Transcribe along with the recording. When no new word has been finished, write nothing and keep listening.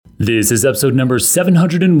This is episode number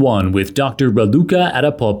 701 with Dr. Raluca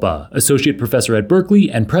Ada Popa, Associate Professor at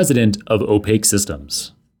Berkeley and President of Opaque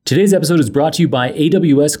Systems. Today's episode is brought to you by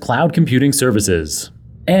AWS Cloud Computing Services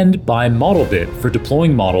and by ModelBit for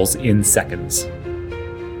deploying models in seconds.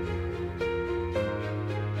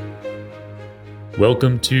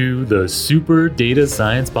 Welcome to the Super Data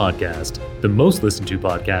Science Podcast, the most listened to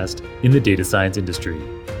podcast in the data science industry.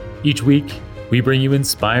 Each week, we bring you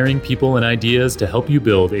inspiring people and ideas to help you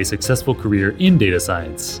build a successful career in data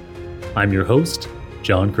science. I'm your host,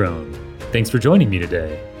 John Crone. Thanks for joining me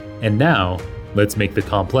today. And now, let's make the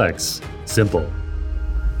complex simple.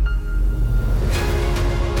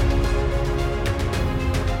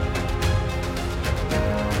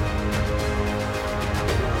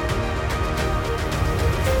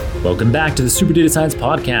 Welcome back to the Super Data Science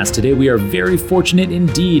Podcast. Today we are very fortunate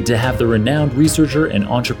indeed to have the renowned researcher and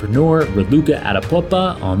entrepreneur Raluca Ada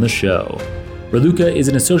Popa on the show. Raluca is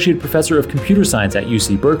an associate professor of computer science at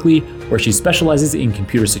UC Berkeley, where she specializes in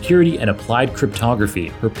computer security and applied cryptography.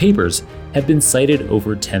 Her papers have been cited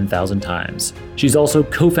over 10,000 times. She's also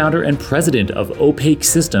co-founder and president of Opaque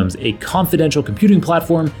Systems, a confidential computing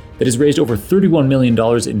platform that has raised over $31 million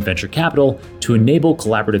in venture capital to enable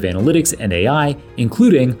collaborative analytics and AI,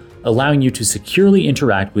 including allowing you to securely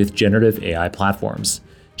interact with generative AI platforms.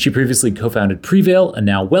 She previously co-founded Prevail, a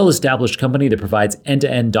now well-established company that provides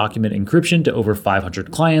end-to-end document encryption to over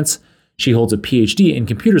 500 clients. She holds a PhD in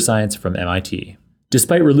computer science from MIT.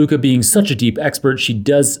 Despite Raluca being such a deep expert, she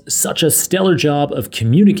does such a stellar job of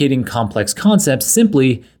communicating complex concepts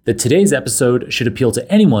simply that today's episode should appeal to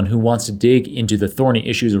anyone who wants to dig into the thorny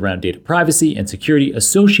issues around data privacy and security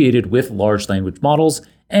associated with large language models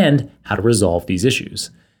and how to resolve these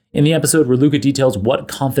issues. In the episode, Raluca details what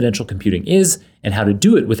confidential computing is and how to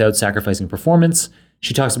do it without sacrificing performance.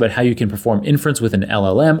 She talks about how you can perform inference with an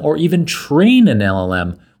LLM or even train an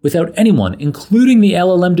LLM without anyone, including the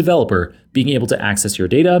LLM developer, being able to access your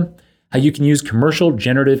data, how you can use commercial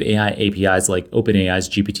generative AI APIs like OpenAI's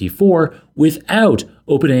GPT-4 without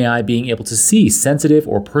OpenAI being able to see sensitive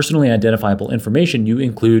or personally identifiable information you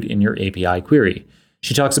include in your API query.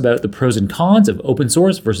 She talks about the pros and cons of open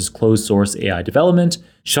source versus closed source AI development.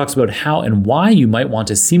 She talks about how and why you might want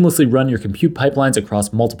to seamlessly run your compute pipelines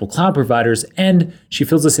across multiple cloud providers, and she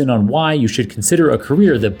fills us in on why you should consider a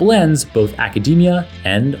career that blends both academia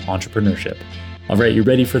and entrepreneurship. All right, you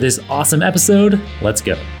ready for this awesome episode? Let's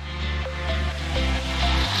go.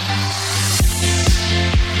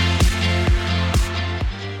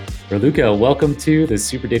 Raluca, welcome to the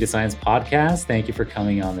Super Data Science Podcast. Thank you for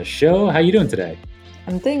coming on the show. How are you doing today?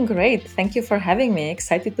 I'm doing great. Thank you for having me.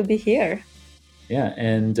 Excited to be here. Yeah,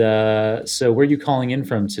 and so where are you calling in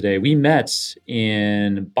from today? We met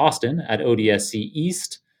in Boston at ODSC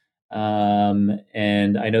East,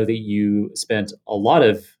 and I know that you spent a lot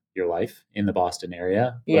of your life in the Boston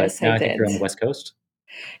area, but Yes, now I I think did. you're on the West Coast.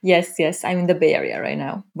 Yes. I'm in the Bay Area right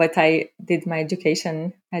now, but I did my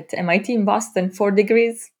education at MIT in Boston, 4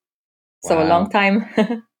 degrees. So a long Wow.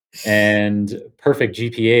 time. And perfect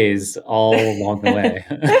GPAs all along the way.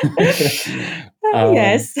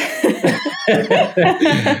 Yes.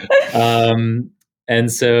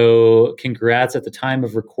 And so congrats. At the time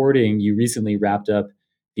of recording, you recently wrapped up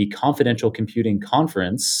the Confidential Computing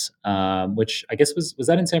Conference, which I guess was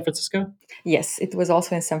that in San Francisco? Yes, it was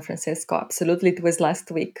also in San Francisco. Absolutely. It was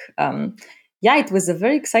last week. It was a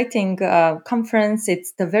very exciting conference.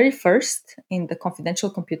 It's the very first in the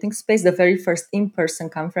confidential computing space, the very first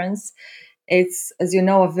in-person conference. It's, as you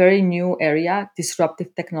know, a very new area,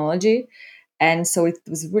 disruptive technology. And so it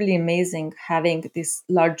was really amazing having this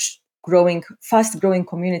large, fast-growing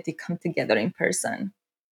community come together in person.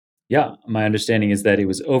 Yeah, my understanding is that it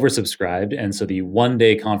was oversubscribed. And so the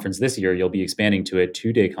one-day conference this year, you'll be expanding to a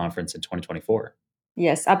two-day conference in 2024.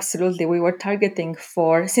 Yes, absolutely. We were targeting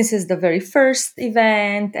since it's the very first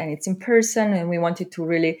event and it's in person, and we wanted to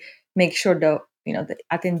really make sure the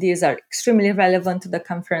attendees are extremely relevant to the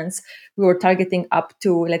conference. We were targeting up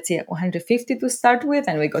to, let's say, 150 to start with,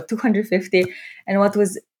 and we got 250. And what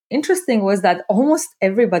was interesting was that almost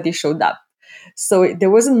everybody showed up. So there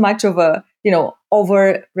wasn't much of a,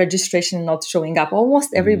 over registration not showing up.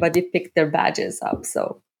 Almost everybody picked their badges up.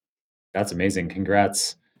 So that's amazing.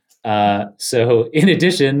 Congrats. So in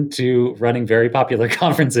addition to running very popular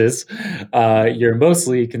conferences, you're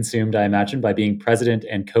mostly consumed, I imagine, by being president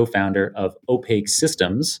and co-founder of Opaque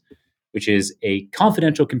Systems, which is a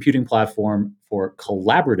confidential computing platform for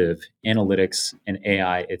collaborative analytics and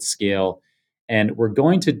AI at scale. And we're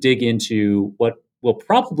going to dig into what will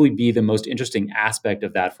probably be the most interesting aspect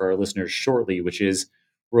of that for our listeners shortly, which is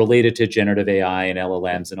related to generative AI and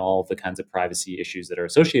LLMs and all of the kinds of privacy issues that are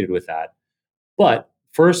associated with that. But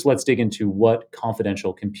first, let's dig into what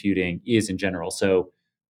confidential computing is in general. So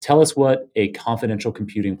tell us what a confidential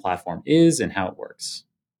computing platform is and how it works.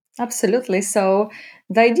 Absolutely. So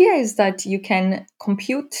the idea is that you can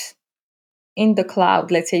compute in the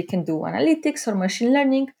cloud. Let's say you can do analytics or machine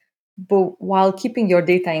learning, but while keeping your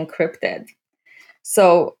data encrypted.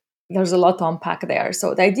 So there's a lot to unpack there.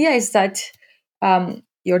 So the idea is that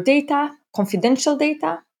your data, confidential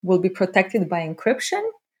data, will be protected by encryption,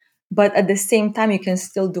 but at the same time, you can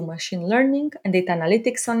still do machine learning and data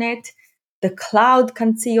analytics on it. The cloud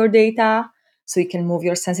can see your data, so you can move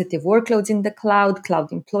your sensitive workloads in the cloud.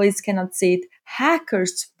 Cloud employees cannot see it.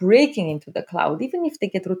 Hackers breaking into the cloud, even if they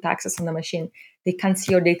get root access on the machine, they can't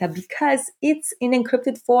see your data because it's in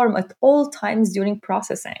encrypted form at all times during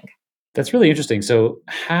processing. That's really interesting. So,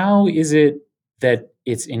 how is it that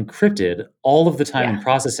it's encrypted all of the time in Yeah.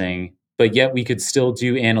 processing, but yet we could still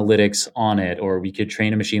do analytics on it or we could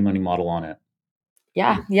train a machine learning model on it?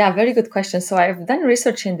 Yeah, very good question. So I've done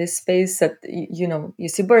research in this space at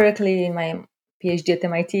UC Berkeley in my PhD at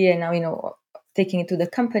MIT, and now taking it to the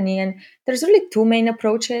company. And there's really two main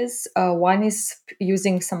approaches. One is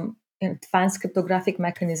using some advanced cryptographic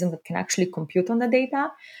mechanism that can actually compute on the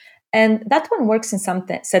data, and that one works in some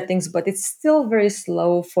settings, but it's still very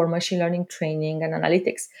slow for machine learning training and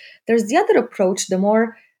analytics. There's the other approach, the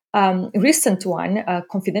more recent one,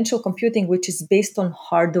 confidential computing, which is based on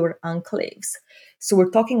hardware enclaves. So we're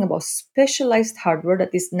talking about specialized hardware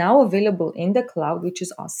that is now available in the cloud, which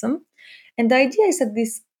is awesome. And the idea is that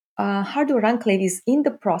this hardware enclave is in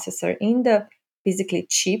the processor, in the basically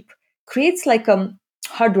chip, creates like a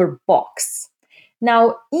hardware box.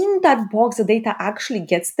 Now, in that box, the data actually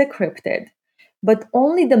gets decrypted, but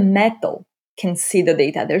only the metal can see the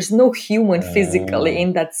data. There's no human physically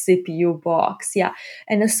in that CPU box. Yeah.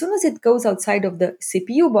 And as soon as it goes outside of the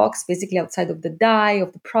CPU box, basically outside of the die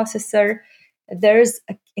of the processor, there's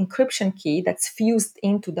an encryption key that's fused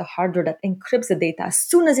into the hardware that encrypts the data as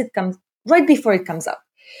soon as it comes, right before it comes out.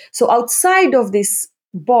 So outside of this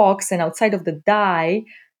box and outside of the die,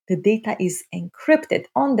 the data is encrypted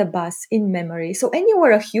on the bus in memory. So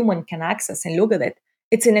anywhere a human can access and look at it,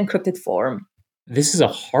 it's in encrypted form. This is a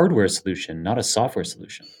hardware solution, not a software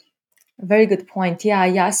solution. Very good point.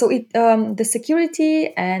 Yeah. So the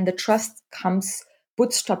security and the trust comes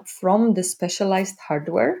bootstrapped from the specialized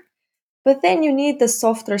hardware, but then you need the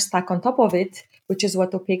software stack on top of it, which is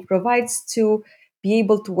what Opaque provides to be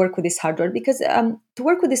able to work with this hardware. Because to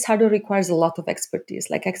work with this hardware requires a lot of expertise,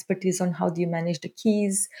 like expertise on how do you manage the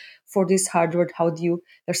keys for this hardware.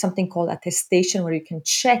 There's something called attestation where you can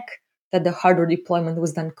check that the hardware deployment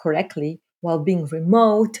was done correctly while being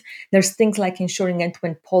remote. There's things like ensuring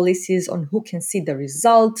end-to-end policies on who can see the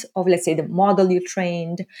result of, let's say, the model you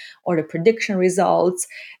trained or the prediction results.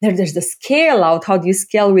 There's the scale out. How do you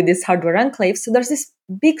scale with this hardware enclave? So there's this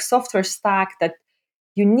big software stack that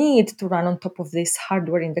you need to run on top of this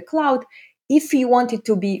hardware in the cloud if you want it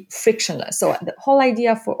to be frictionless. So the whole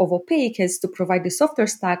idea of Opaque is to provide the software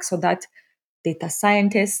stack so that data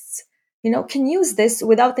scientists can use this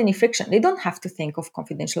without any friction. They don't have to think of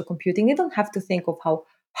confidential computing. They don't have to think of how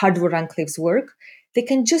hardware enclaves work. They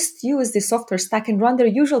can just use the software stack and run their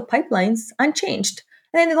usual pipelines unchanged.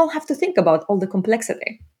 And then they don't have to think about all the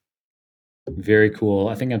complexity. Very cool.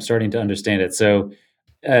 I think I'm starting to understand it. So,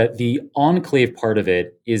 the enclave part of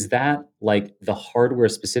it, is that like the hardware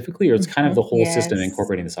specifically, or it's kind of the whole system Yes.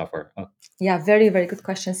 incorporating the software? Oh, Yeah, very, very good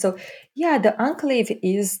question. So, yeah, the enclave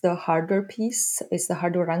is the hardware piece. It's the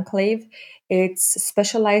hardware enclave. It's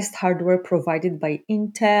specialized hardware provided by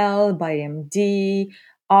Intel, by AMD,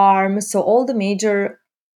 ARM. So,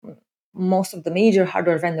 most of the major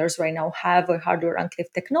hardware vendors right now have a hardware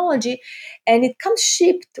enclave technology, and it comes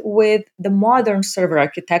shipped with the modern server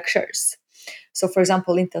architectures. So, for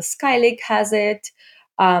example, Intel Skylake has it.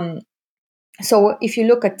 Um, so if you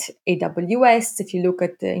look at AWS, if you look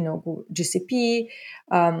at GCP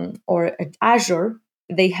or at Azure,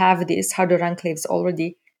 they have these hardware enclaves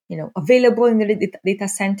already available in the data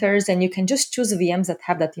centers, and you can just choose VMs that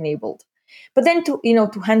have that enabled. But then to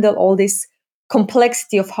handle all this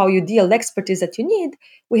complexity of how you deal, the expertise that you need,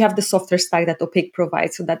 we have the software stack that Opaque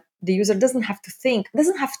provides, so that the user doesn't have to think,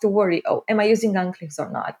 doesn't have to worry. Oh, am I using enclaves or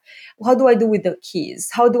not? How do I do with the keys?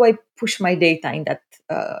 How do I push my data in that?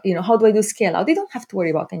 How do I do scale out? They don't have to worry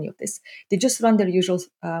about any of this. They just run their usual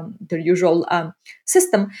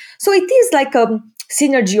system. So it is like a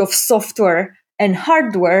synergy of software and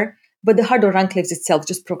hardware, but the hardware enclaves itself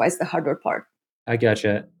just provides the hardware part. I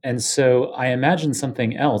gotcha. And so I imagine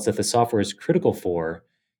something else that the software is critical for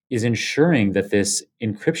is ensuring that this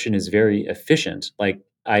encryption is very efficient. Like,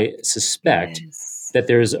 I suspect Yes. that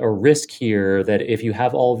there's a risk here that if you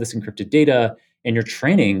have all of this encrypted data and you're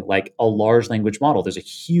training like a large language model. There's a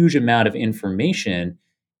huge amount of information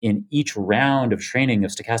in each round of training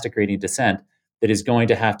of stochastic gradient descent that is going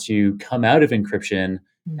to have to come out of encryption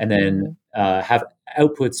and then have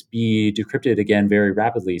outputs be decrypted again very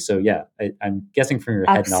rapidly. So yeah, I'm guessing from your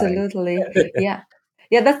head nodding. Absolutely. Yeah.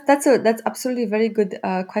 Yeah, that's absolutely very good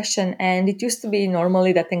question. And it used to be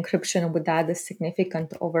normally that encryption would add a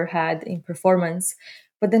significant overhead in performance.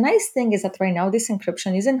 But the nice thing is that right now this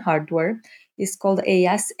encryption is in hardware. It's called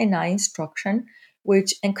ASNI instruction,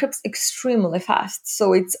 which encrypts extremely fast.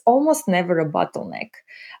 So it's almost never a bottleneck.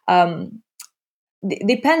 Um,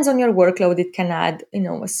 depends on your workload. It can add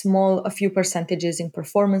a few percentages in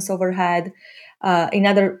performance overhead.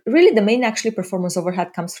 Really the main actually performance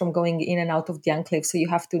overhead comes from going in and out of the enclave, so you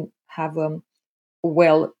have to have a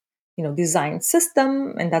well designed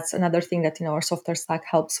system, and that's another thing that our software stack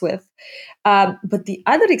helps with. But the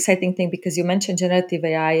other exciting thing, because you mentioned generative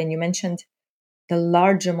AI and you mentioned the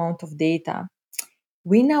large amount of data,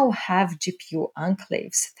 we now have GPU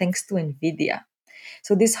enclaves thanks to NVIDIA.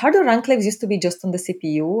 So these hardware enclaves used to be just on the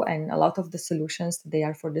CPU, and a lot of the solutions they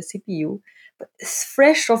are for the CPU. But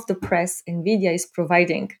fresh off the press, NVIDIA is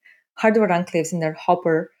providing hardware enclaves in their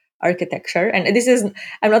Hopper architecture. And this is,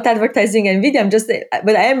 I'm not advertising NVIDIA,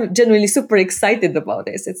 but I am genuinely super excited about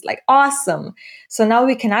this. It's like awesome. So now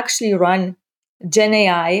we can actually run Gen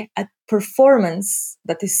AI at performance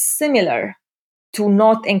that is similar to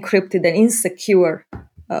not encrypted and insecure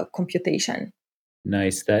computation.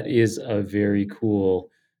 Nice. That is a very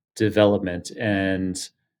cool development. And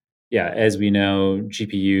yeah, as we know,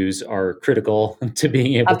 GPUs are critical to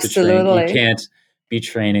being able to train. You Absolutely. can't be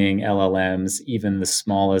training LLMs, even the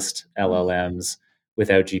smallest LLMs,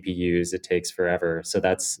 without GPUs. It takes forever. So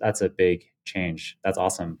that's a big change. That's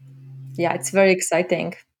awesome. Yeah, it's very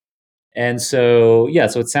exciting. And so, yeah,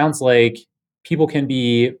 so it sounds like people can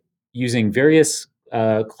be using various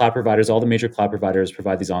cloud providers. All the major cloud providers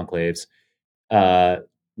provide these enclaves. Uh,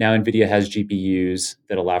 Now NVIDIA has GPUs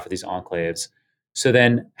that allow for these enclaves. So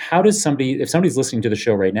then how does if somebody's listening to the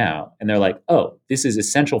show right now and they're like, oh, this is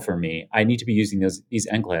essential for me, I need to be using these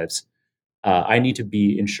enclaves. I need to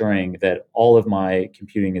be ensuring that all of my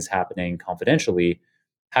computing is happening confidentially.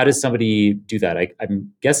 How does somebody do that?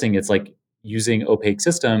 I'm guessing it's like using opaque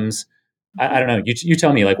systems. I don't know. You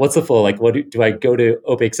tell me, like, what's the flow? Like, do I go to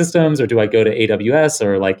opaque systems or do I go to AWS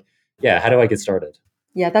or like, yeah, how do I get started?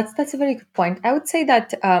 Yeah, that's a very good point. I would say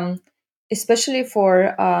that especially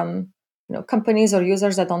for companies or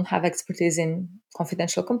users that don't have expertise in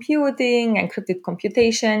confidential computing, encrypted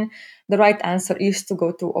computation, the right answer is to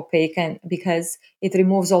go to opaque, and because it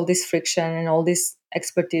removes all this friction and all this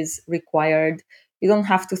expertise required. You don't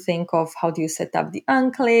have to think of how do you set up the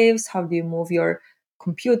enclaves, how do you move your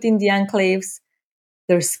compute in the enclaves.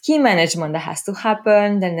 There's key management that has to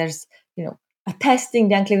happen. Then there's a testing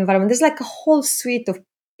the enclave environment. There's like a whole suite of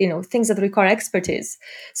things that require expertise.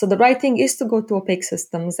 So the right thing is to go to opaque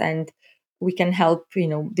systems, and we can help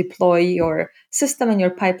deploy your system and your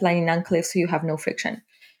pipeline in enclave so you have no friction.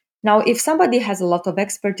 Now, if somebody has a lot of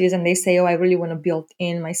expertise and they say, oh, I really want to build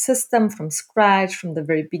in my system from scratch, from the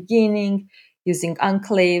very beginning, using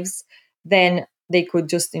enclaves, then they could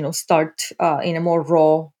just start in a more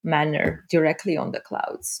raw manner directly on the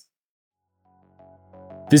clouds.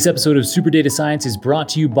 This episode of Super Data Science is brought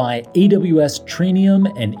to you by AWS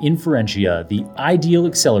Trainium and Inferentia, the ideal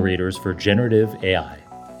accelerators for generative AI.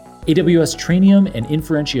 AWS Trainium and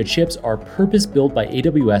Inferentia chips are purpose-built by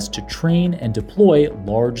AWS to train and deploy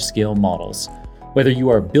large-scale models. Whether you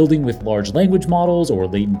are building with large language models or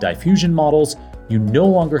latent diffusion models, you no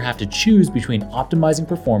longer have to choose between optimizing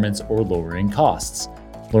performance or lowering costs.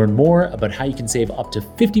 Learn more about how you can save up to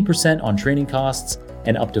 50% on training costs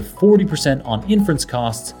and up to 40% on inference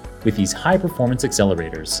costs with these high-performance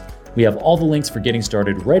accelerators. We have all the links for getting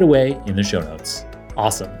started right away in the show notes.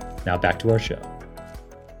 Awesome. Now back to our show.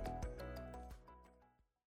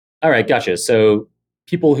 All right, gotcha. So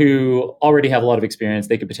people who already have a lot of experience,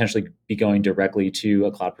 they could potentially be going directly to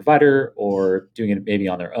a cloud provider or doing it maybe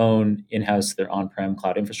on their own, in-house, their on-prem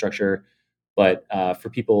cloud infrastructure. But for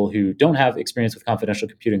people who don't have experience with confidential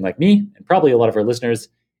computing like me, and probably a lot of our listeners,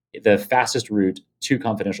 the fastest route to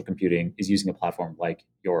confidential computing is using a platform like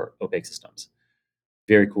your opaque systems.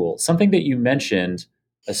 Very cool. Something that you mentioned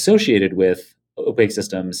associated with opaque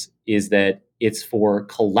systems is that it's for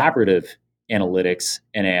collaborative analytics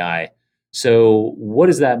and AI. So what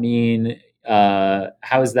does that mean?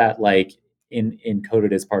 How is that like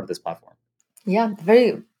encoded as part of this platform? Yeah,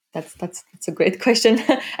 that's a great question.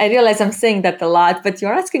 I realize I'm saying that a lot, but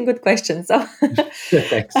you're asking good questions. So,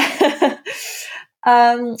 Thanks.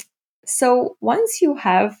 um, so once you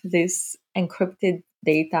have this encrypted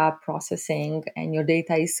data processing and your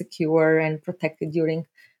data is secure and protected during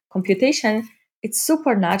computation, it's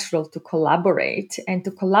super natural to collaborate and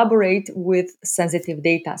to collaborate with sensitive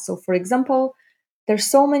data. So, for example, there's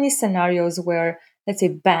so many scenarios where, let's say,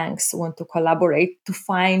 banks want to collaborate to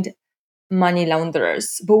find money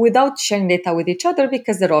launderers, but without sharing data with each other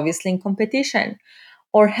because they're obviously in competition.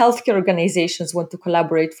 Or healthcare organizations want to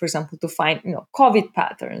collaborate, for example, to find COVID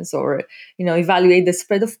patterns, or evaluate the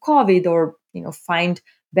spread of COVID, or find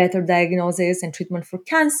better diagnosis and treatment for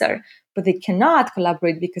cancer. But they cannot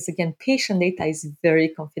collaborate because, again, patient data is very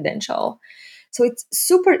confidential. So it's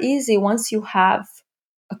super easy once you have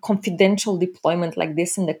a confidential deployment like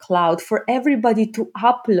this in the cloud for everybody to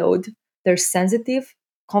upload their sensitive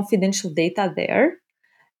confidential data there,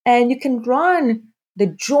 and you can run the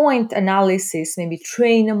joint analysis, maybe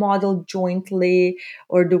train a model jointly,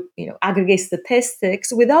 or do aggregate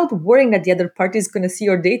statistics without worrying that the other party is going to see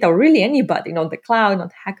your data, or really anybody, not the cloud,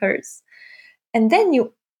 not hackers. And then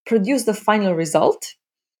you produce the final result,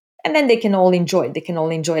 and then they can all enjoy it. They can all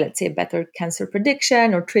enjoy, let's say, a better cancer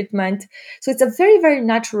prediction or treatment. So it's a very, very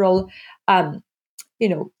natural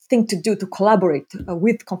thing to do, to collaborate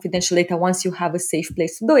with confidential data once you have a safe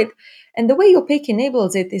place to do it. And the way Opaque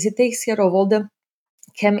enables it is it takes care of all the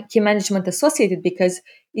key management associated, because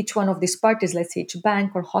each one of these parties, let's say each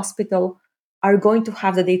bank or hospital, are going to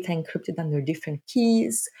have the data encrypted under different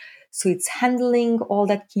keys. So it's handling all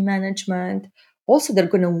that key management. Also, they're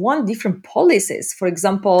going to want different policies. For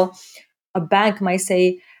example, a bank might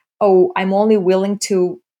say, oh, I'm only willing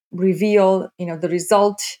to reveal the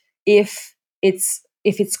result if it's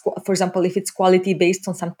for example, if it's quality based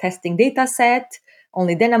on some testing data set.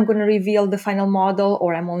 Only then I'm going to reveal the final model,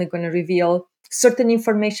 or I'm only going to reveal certain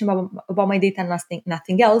information about my data,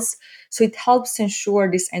 nothing else. So it helps ensure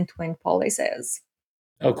these end-to-end policies.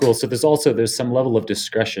 Oh, cool. So there's some level of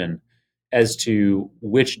discretion as to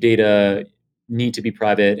which data need to be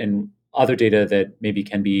private and other data that maybe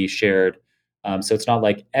can be shared. So it's not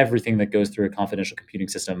like everything that goes through a confidential computing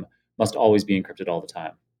system must always be encrypted all the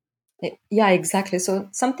time. Yeah, exactly. So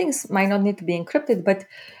some things might not need to be encrypted, but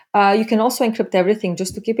you can also encrypt everything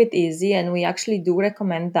just to keep it easy. And we actually do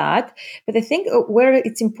recommend that. But I think where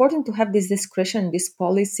it's important to have this discretion, this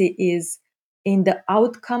policy, is in the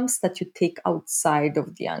outcomes that you take outside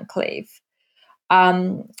of the enclave.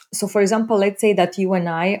 So, for example, let's say that you and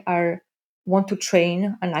I want to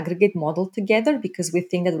train an aggregate model together because we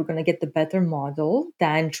think that we're going to get the better model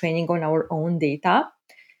than training on our own data.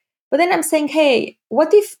 But then I'm saying, hey,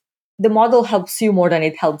 what if the model helps you more than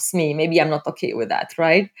it helps me? Maybe I'm not okay with that,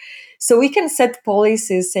 right? So we can set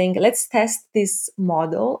policies saying, let's test this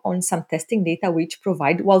model on some testing data we each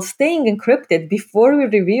provide while staying encrypted before we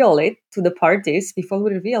reveal it to the parties, before we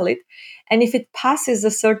reveal it. And if it passes a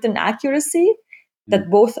certain accuracy that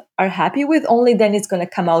both are happy with, only then it's going to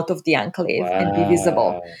come out of the enclave and be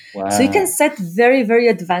visible. Wow. So you can set very, very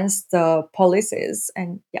advanced policies.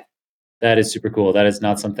 And yeah. That is super cool. That is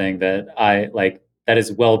not something that I like. That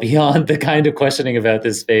is well beyond the kind of questioning about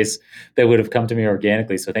this space that would have come to me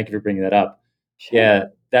organically. So thank you for bringing that up. Sure. Yeah,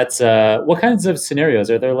 that's what kinds of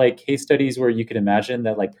scenarios are there? Like case studies where you could imagine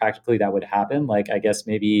that like practically that would happen? Like I guess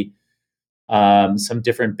maybe some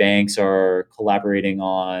different banks are collaborating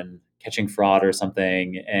on catching fraud or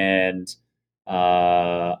something, and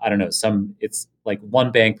I don't know. It's like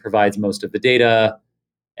one bank provides most of the data,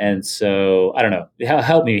 and so I don't know.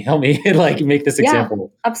 Help me, like make this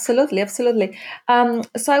example. Yeah, absolutely.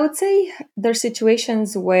 So I would say there's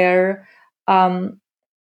situations where,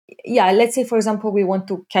 let's say, for example, we want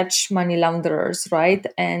to catch money launderers, right?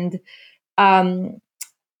 And um,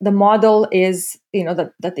 the model is,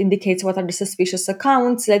 that indicates what are the suspicious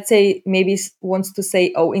accounts. Let's say maybe wants to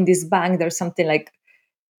say, oh, in this bank, there's something like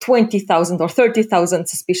 20,000 or 30,000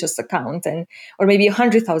 suspicious accounts, and or maybe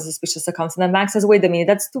 100,000 suspicious accounts. And the bank says, wait a minute,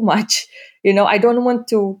 that's too much. I don't want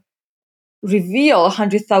to reveal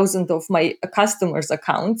 100,000 of my customers'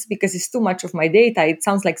 accounts because it's too much of my data. It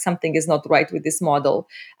sounds like something is not right with this model.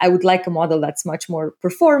 I would like a model that's much more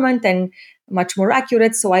performant and much more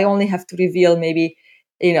accurate. So I only have to reveal maybe,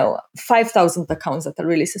 5,000 accounts that are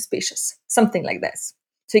really suspicious, something like this.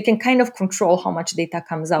 So you can kind of control how much data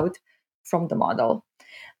comes out from the model.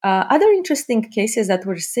 Other interesting cases that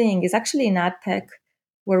we're seeing is actually in ad tech,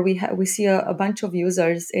 where we see a bunch of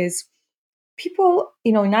users is people,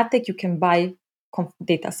 in ad tech, you can buy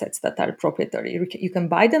data sets that are proprietary. You can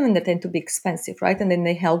buy them and they tend to be expensive, right? And then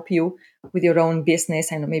they help you with your own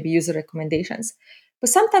business and maybe user recommendations.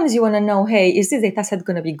 But sometimes you want to know, hey, is this data set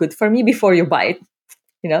going to be good for me before you buy it?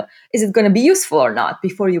 Is it going to be useful or not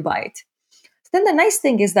before you buy it? Then the nice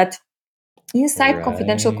thing is that inside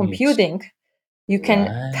confidential computing, you can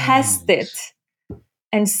test it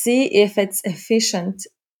and see if it's efficient,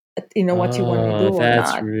 what you want to Oh, do or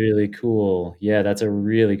that's not. really cool. Yeah, that's a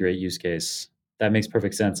really great use case. That makes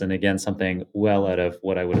perfect sense. And again, something well out of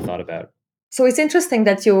what I would have thought about. So it's interesting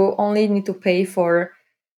that you only need to pay for,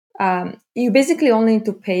 you basically only need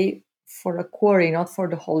to pay for a query, not for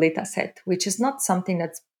the whole data set, which is not something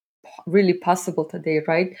that's really possible today,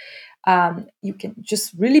 right? You can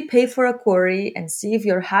just really pay for a query and see if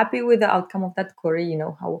you're happy with the outcome of that query,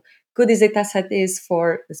 how good this data set is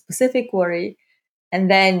for the specific query, and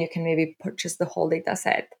then you can maybe purchase the whole data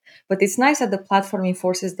set. But it's nice that the platform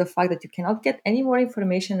enforces the fact that you cannot get any more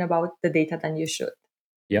information about the data than you should.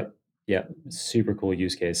 Yep. Yep. Super cool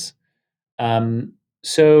use case. Um,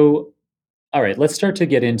 so, all right, let's start to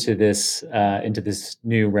get into this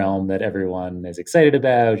new realm that everyone is excited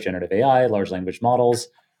about: generative AI, large language models.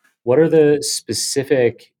 What are the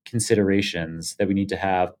specific considerations that we need to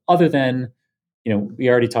have, other than, we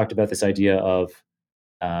already talked about this idea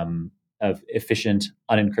um, of efficient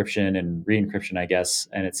unencryption and re-encryption, I guess,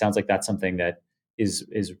 and it sounds like that's something that is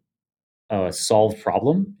a solved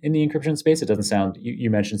problem in the encryption space. It doesn't sound, you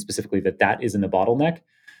mentioned specifically that that isn't the bottleneck.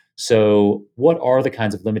 So, what are the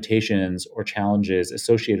kinds of limitations or challenges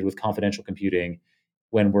associated with confidential computing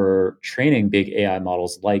when we're training big AI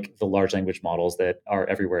models like the large language models that are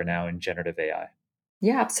everywhere now in generative AI?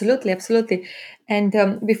 Yeah, absolutely, absolutely. And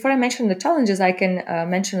before I mention the challenges, I can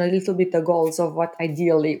mention a little bit the goals of what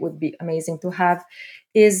ideally would be amazing to have.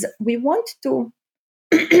 Is we want the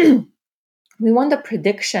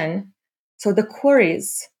prediction, so the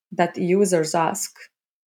queries that users ask,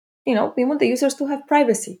 we want the users to have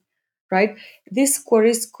privacy, right? These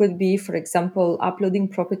queries could be, for example, uploading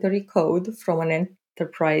proprietary code from an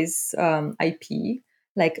enterprise IP,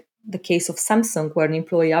 like the case of Samsung, where an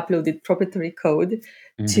employee uploaded proprietary code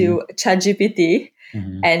Mm-hmm. to ChatGPT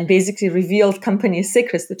Mm-hmm. and basically revealed company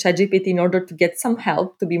secrets to ChatGPT in order to get some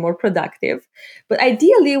help to be more productive. But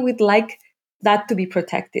ideally, we'd like that to be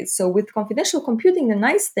protected. So with confidential computing, the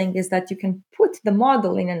nice thing is that you can put the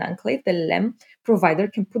model in an enclave. The LLM provider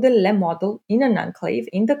can put the LLM model in an enclave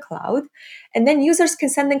in the cloud, and then users can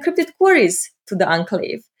send encrypted queries to the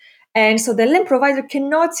enclave. And so the LLM provider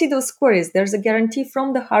cannot see those queries. There's a guarantee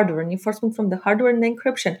from the hardware, an enforcement from the hardware and the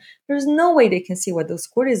encryption. There's no way they can see what those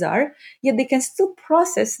queries are, yet they can still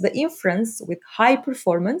process the inference with high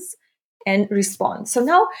performance and respond. So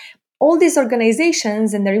now all these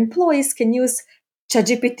organizations and their employees can use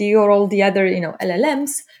ChatGPT or all the other,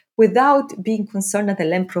 LLMs without being concerned that the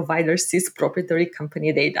LLM provider sees proprietary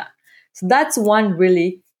company data. So that's one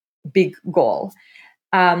really big goal.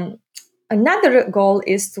 Um, Another goal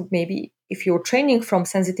is to maybe, if you're training from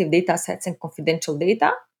sensitive data sets and confidential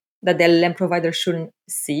data that the LLM provider shouldn't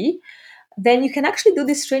see, then you can actually do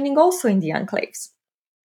this training also in the enclaves.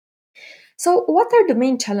 So, what are the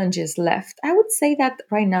main challenges left? I would say that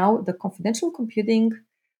right now, the confidential computing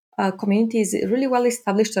community is really well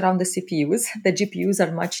established around the CPUs. The GPUs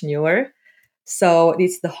are much newer. So,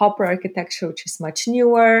 it's the Hopper architecture, which is much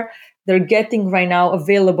newer. They're getting right now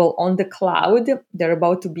available on the cloud. They're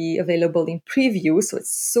about to be available in preview. So,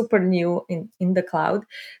 it's super new in the cloud.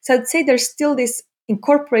 So, I'd say there's still this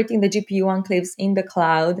incorporating the GPU enclaves in the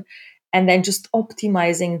cloud and then just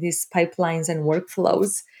optimizing these pipelines and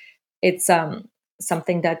workflows. It's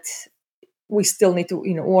something that we still need to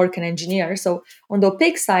work and engineer. So on the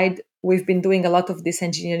opaque side, we've been doing a lot of this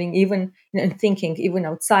engineering, even and thinking even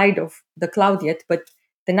outside of the cloud yet. But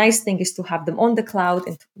the nice thing is to have them on the cloud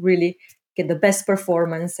and to really get the best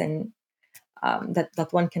performance and that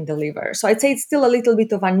one can deliver. So I'd say it's still a little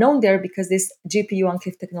bit of unknown there because this GPU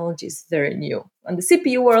enclave technology is very new. On the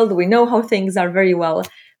CPU world, we know how things are very well,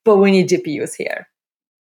 but we need GPUs here.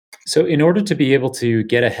 So, in order to be able to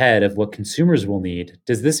get ahead of what consumers will need,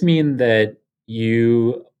 does this mean that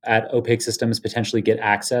you at Opaque Systems potentially get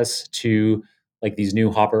access to like these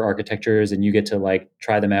new Hopper architectures and you get to like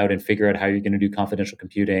try them out and figure out how you're going to do confidential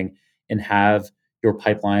computing and have your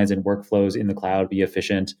pipelines and workflows in the cloud be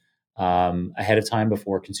efficient ahead of time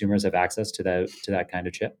before consumers have access to that kind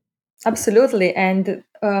of chip? Absolutely. And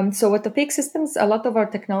so at the Peak Systems, a lot of our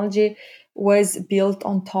technology was built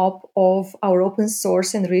on top of our open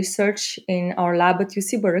source and research in our lab at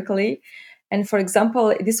UC Berkeley. And for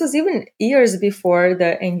example, this was even years before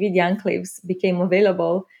the NVIDIA enclaves became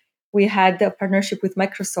available. We had a partnership with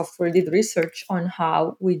Microsoft where we did research on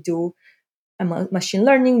how we do machine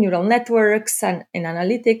learning, neural networks, and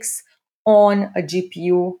analytics on a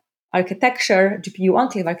GPU architecture, GPU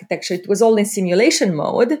enclave architecture. It was all in simulation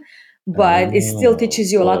mode, but it still Oh,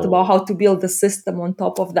 teaches you a lot about whoa. how to build the system on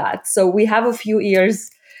top of that. So we have a few years,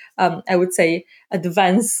 I would say,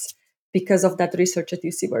 advance because of that research at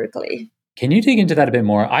UC Berkeley. Can you dig into that a bit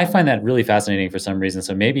more? I find that really fascinating for some reason,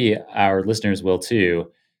 so maybe our listeners will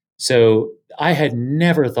too. So I had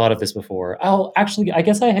never thought of this before. Oh, actually, I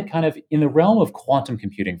guess I had kind of in the realm of quantum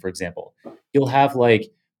computing, for example. You'll have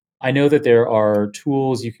like, I know that there are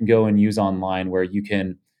tools you can go and use online where you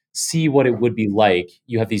can see what it would be like.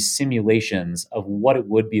 You have these simulations of what it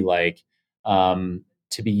would be like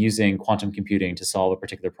to be using quantum computing to solve a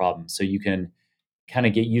particular problem. So you can kind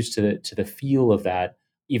of get used to the feel of that,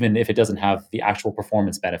 even if it doesn't have the actual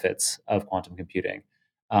performance benefits of quantum computing.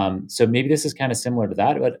 So maybe this is kind of similar to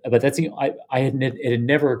that, but that's it had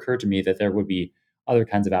never occurred to me that there would be other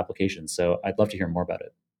kinds of applications. So I'd love to hear more about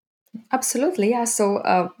it. Absolutely, yeah.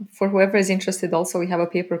 So, for whoever is interested, also we have a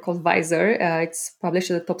paper called Visor. It's published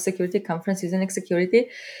at the top security conference, using security.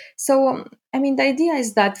 So, I mean, the idea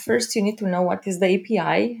is that first you need to know what is the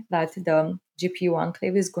API that the GPU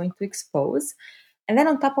enclave is going to expose, and then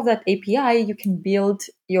on top of that API, you can build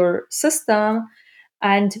your system,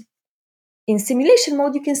 and in simulation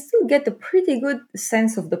mode, you can still get a pretty good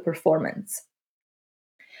sense of the performance.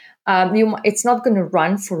 It's not going to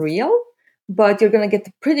run for real, but you're going to get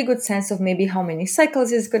a pretty good sense of maybe how many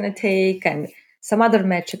cycles it's going to take and some other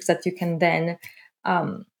metrics that you can then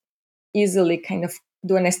easily kind of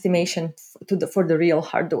do an estimation for the real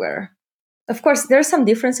hardware. Of course, there are some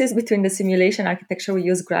differences between the simulation architecture we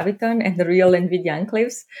use, Graviton, and the real NVIDIA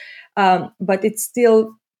enclaves, but it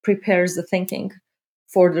still prepares the thinking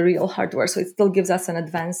for the real hardware. So it still gives us an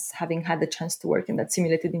advance having had the chance to work in that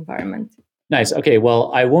simulated environment. Nice. Okay.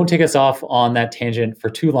 Well, I won't take us off on that tangent for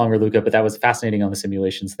too long, Raluca, but that was fascinating on the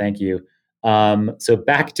simulations. Thank you. So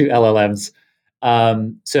back to LLMs.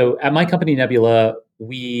 So at my company, Nebula,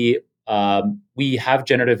 we have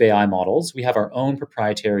generative AI models. We have our own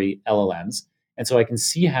proprietary LLMs, and so I can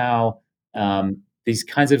see how these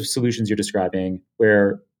kinds of solutions you're describing,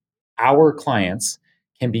 where our clients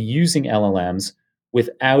can be using LLMs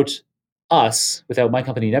without without my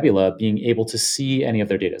company Nebula, being able to see any of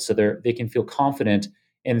their data. So they can feel confident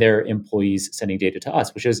in their employees sending data to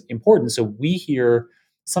us, which is important. So we hear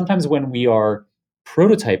sometimes when we are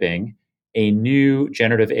prototyping a new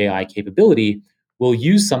generative AI capability, we'll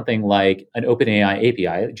use something like an OpenAI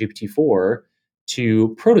API, GPT-4,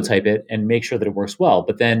 to prototype it and make sure that it works well.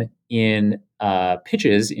 But then in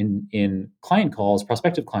pitches, in client calls,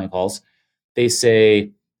 prospective client calls, they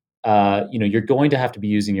say, you're going to have to be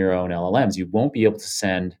using your own LLMs. You won't be able to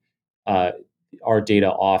send our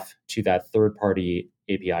data off to that third-party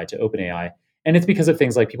API to OpenAI. And it's because of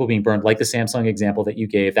things like people being burned, like the Samsung example that you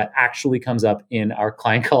gave, that actually comes up in our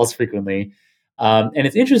client calls frequently. And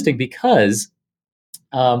it's interesting because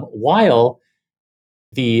while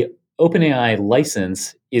the OpenAI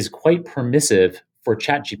license is quite permissive for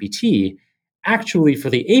ChatGPT, actually for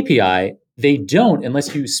the API, they don't,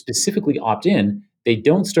 unless you specifically opt in, they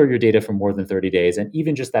don't store your data for more than 30 days. And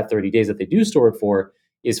even just that 30 days that they do store it for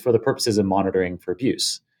is for the purposes of monitoring for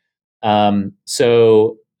abuse. But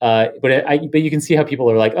you can see how people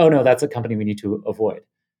are like, oh no, that's a company we need to avoid.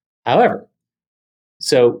 However,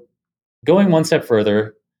 so going one step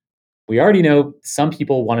further, we already know some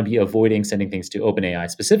people want to be avoiding sending things to OpenAI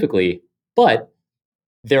specifically, but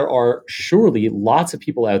there are surely lots of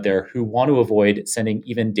people out there who want to avoid sending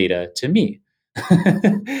even data to me,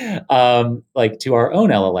 like to our own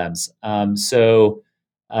LLMs.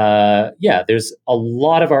 Yeah, there's a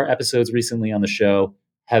lot of our episodes recently on the show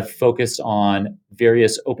have focused on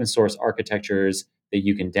various open source architectures that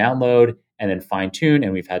you can download and then fine tune.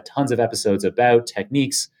 And we've had tons of episodes about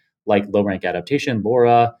techniques like low rank adaptation,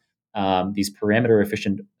 LoRa, these parameter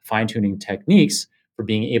efficient fine tuning techniques for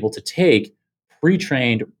being able to take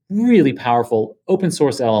pre-trained, really powerful open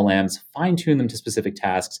source LLMs, fine tune them to specific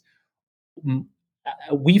tasks.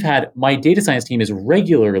 We've had my data science team is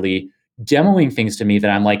regularly demoing things to me that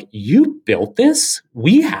I'm like, you built this?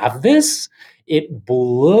 We have this? It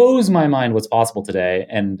blows my mind what's possible today.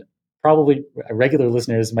 And probably regular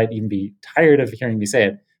listeners might even be tired of hearing me say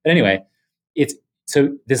it. But anyway, it's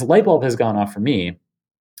so this light bulb has gone off for me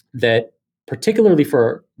that particularly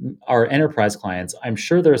for our enterprise clients, I'm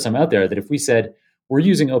sure there are some out there that if we said, we're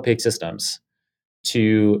using opaque systems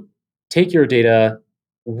to take your data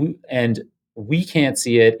and we can't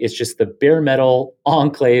see it, it's just the bare metal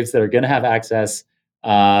enclaves that are going to have access.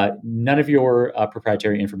 None of your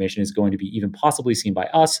proprietary information is going to be even possibly seen by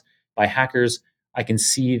us, by hackers. I can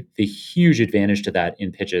see the huge advantage to that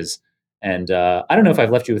in pitches. And I don't know if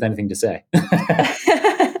I've left you with anything to say.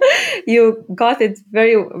 You got it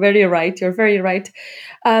very, very right. You're very right.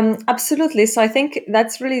 Absolutely. So I think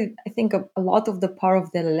that's really, I think a lot of the power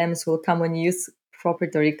of the LLMs will come when you use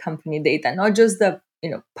proprietary company data, not just the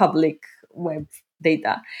public web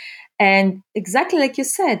data. And exactly like you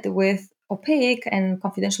said, with opaque and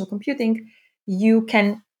confidential computing, you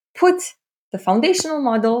can put the foundational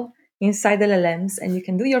model inside LLMs and you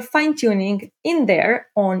can do your fine tuning in there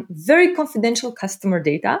on very confidential customer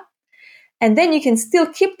data. And then you can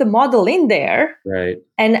still keep the model in there, right,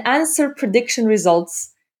 and answer prediction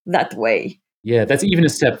results that way. yeah, that's even a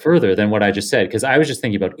step further than what I just said, because I was just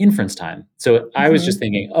thinking about inference time. So I was just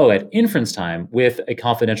thinking, oh, at inference time with a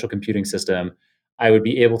confidential computing system, I would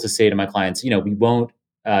be able to say to my clients, we won't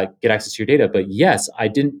get access to your data, but yes, I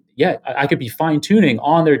didn't. Yeah, I could be fine tuning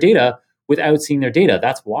on their data without seeing their data.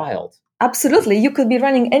 That's wild. Absolutely. You could be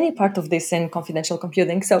running any part of this in confidential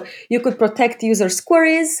computing. So you could protect users'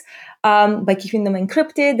 queries by keeping them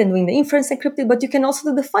encrypted and doing the inference encrypted, but you can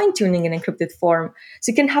also do the fine tuning in encrypted form.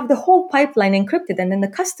 So you can have the whole pipeline encrypted, and then the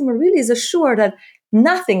customer really is assured that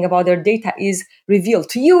nothing about their data is revealed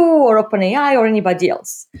to you or OpenAI or anybody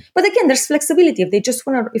else. But again, there's flexibility. If you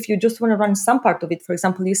just want to run some part of it, for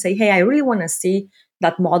example, you say, hey, I really want to see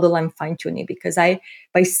that model I'm fine tuning because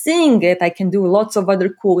by seeing it, I can do lots of other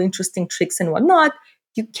cool, interesting tricks and whatnot.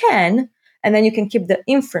 You can, and then you can keep the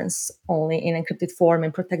inference only in encrypted form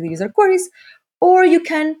and protect the user queries, or you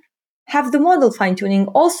can have the model fine tuning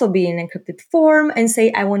also be in encrypted form and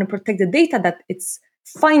say, I want to protect the data that it's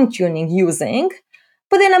fine tuning using,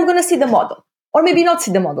 but then I'm going to see the model, or maybe not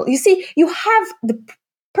see the model. You see, you have the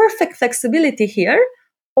perfect flexibility here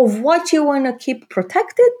of what you want to keep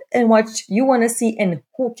protected and what you want to see and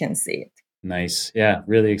who can see it. Nice. Yeah,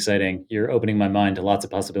 really exciting. You're opening my mind to lots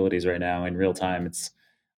of possibilities right now in real time. It's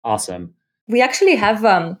awesome. We actually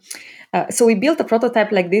have, so we built a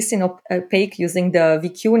prototype like this in Opaque using the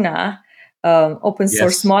Vicuna open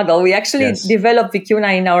source model. We actually developed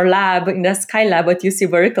Vicuna in our lab, in the Sky Lab at UC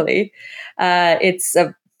Berkeley. It's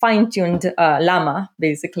a fine-tuned llama,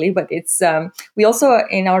 basically, but it's we also,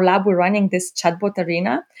 in our lab, we're running this chatbot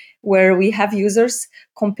arena where we have users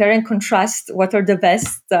compare and contrast what are the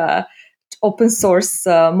best open source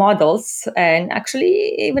models, and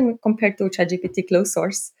actually even compared to ChatGPT closed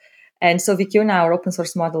source. And so Vicuna, our open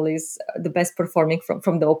source model, is the best performing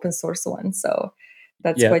from the open source one. So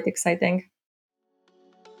that's quite exciting.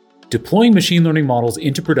 Deploying machine learning models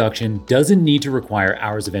into production doesn't need to require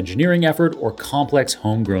hours of engineering effort or complex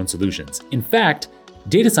homegrown solutions. In fact,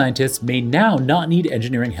 data scientists may now not need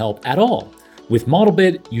engineering help at all. With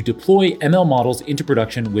ModelBit, you deploy ML models into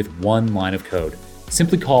production with one line of code.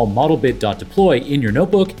 Simply call modelbit.deploy in your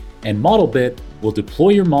notebook, and ModelBit will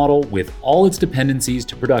deploy your model with all its dependencies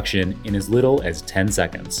to production in as little as 10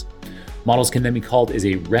 seconds. Models can then be called as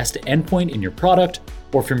a REST endpoint in your product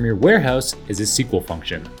or from your warehouse as a SQL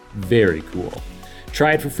function. Very cool.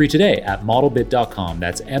 Try it for free today at modelbit.com.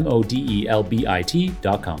 That's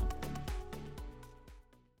modelbit.com.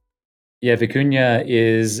 Yeah, Vicuna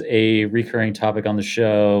is a recurring topic on the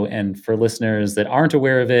show. And for listeners that aren't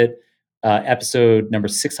aware of it, episode number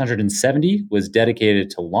 670 was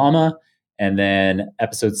dedicated to Llama. And then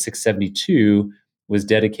episode 672 was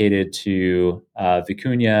dedicated to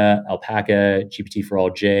Vicuna, Alpaca,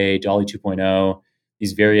 GPT4All-J, Dolly 2.0,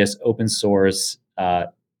 these various open source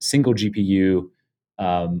single GPU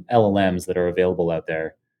LLMs that are available out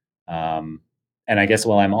there. And I guess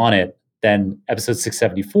while I'm on it, then episode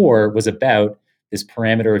 674 was about this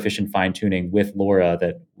parameter efficient fine tuning with LoRa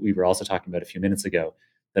that we were also talking about a few minutes ago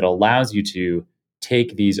that allows you to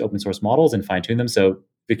take these open source models and fine tune them. So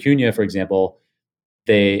Vicuna, for example,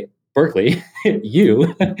 Berkeley,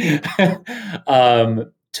 you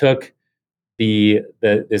took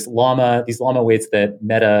these llama weights that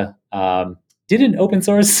Meta didn't open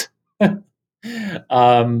source, but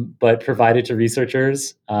provided to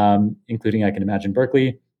researchers, including, I can imagine,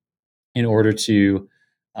 Berkeley, in order to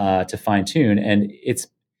fine tune. And it's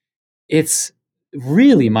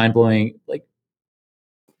really mind blowing, like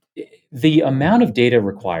the amount of data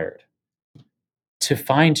required to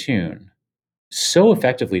fine tune so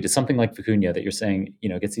effectively to something like Vicuna that you're saying,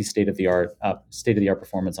 gets these state of the art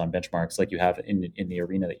performance on benchmarks like you have in the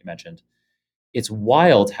arena that you mentioned. It's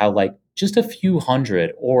wild how like just a few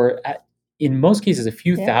hundred, or in most cases a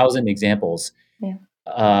few thousand examples.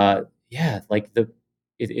 Like the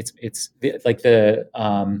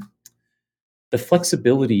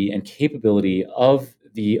flexibility and capability of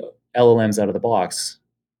the LLMs out of the box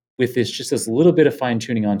with this little bit of fine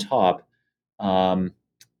tuning on top.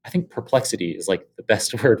 I think perplexity is like the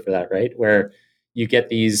best word for that, right? Where you get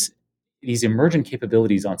these emergent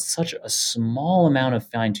capabilities on such a small amount of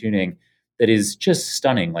fine tuning that is just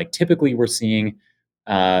stunning. Like typically we're seeing,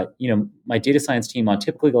 my data science team on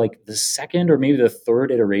typically like the second or maybe the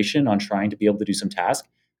third iteration on trying to be able to do some task,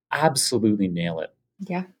 absolutely nail it.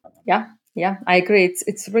 Yeah. Yeah, I agree.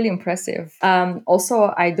 It's really impressive.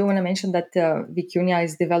 Also, I do want to mention that Vicuña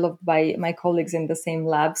is developed by my colleagues in the same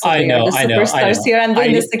lab, so I they are know, the I know, I superstars know. here. I'm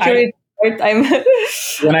doing the I security part. I'm,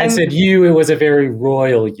 when I I'm. said you, it was a very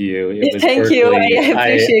royal you. It was Thank you. Berkeley. I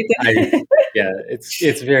appreciate I, it. yeah,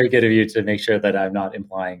 it's very good of you to make sure that I'm not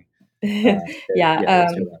implying. That, Yeah. yeah, it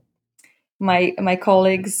was your lab. My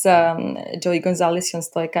colleagues, Joey Gonzalez, Jon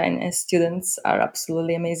Stoica, and students are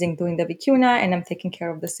absolutely amazing doing the Vicuna, and I'm taking care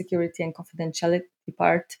of the security and confidentiality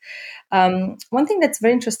part. One thing that's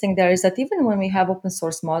very interesting there is that even when we have open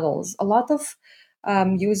source models, a lot of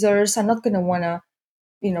users are not going to want to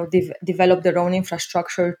develop their own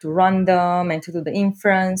infrastructure to run them and to do the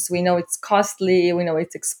inference. We know it's costly, we know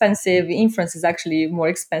it's expensive. Inference is actually more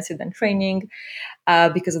expensive than training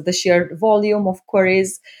because of the sheer volume of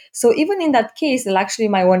queries. So even in that case, they'll actually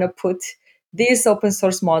might want to put these open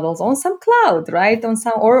source models on some cloud, right? On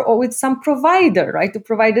some or with some provider, right? To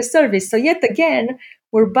provide a service. So yet again,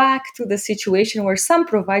 we're back to the situation where some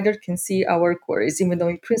provider can see our queries, even though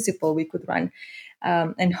in principle we could run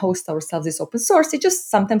and host ourselves this open source. It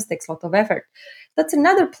just sometimes takes a lot of effort. That's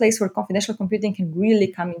another place where confidential computing can really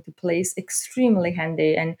come into place, extremely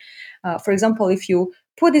handy. And for example, if you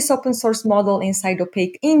put this open source model inside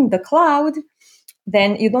Opaque in the cloud,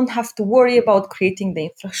 then you don't have to worry about creating the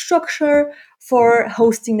infrastructure for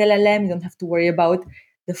hosting the LLM. You don't have to worry about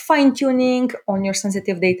the fine tuning on your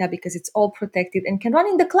sensitive data because it's all protected and can run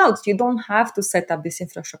in the cloud. So you don't have to set up this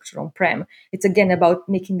infrastructure on prem. It's again about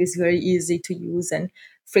making this very easy to use and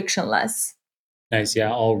frictionless. Nice,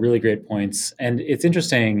 yeah, all really great points. And it's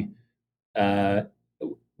interesting. Uh,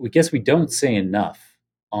 we guess we don't say enough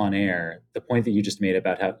on air the point that you just made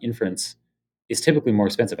about how inference is typically more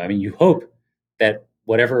expensive. I mean, you hope that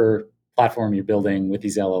whatever platform you're building with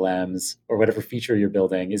these LLMs or whatever feature you're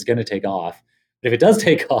building is going to take off. But if it does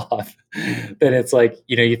take off, then it's like,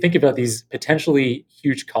 you think about these potentially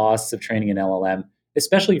huge costs of training an LLM,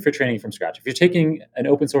 especially if you're training from scratch. If you're taking an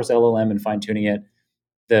open source LLM and fine tuning it,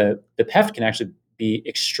 the PEF can actually be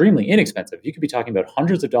extremely inexpensive. You could be talking about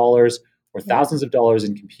hundreds of dollars or Yeah. thousands of dollars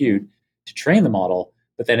in compute to train the model,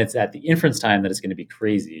 but then it's at the inference time that it's going to be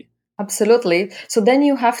crazy. Absolutely. So then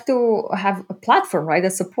you have to have a platform, right,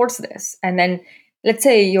 that supports this. And then let's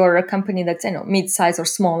say you're a company that's mid-size or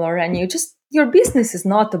smaller, and your business is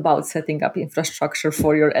not about setting up infrastructure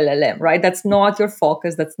for your LLM, right? That's not your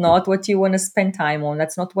focus. That's not what you want to spend time on.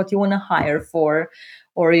 That's not what you want to hire for,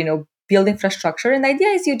 or build infrastructure. And the idea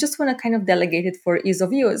is you just want to kind of delegate it for ease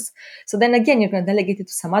of use. So then again, you're going to delegate it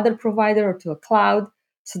to some other provider or to a cloud.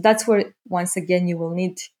 So that's where once again you will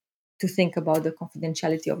need to think about the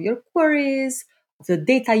confidentiality of your queries, of the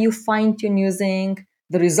data you fine tune using,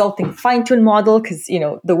 the resulting fine tune model, because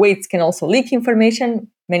the weights can also leak information.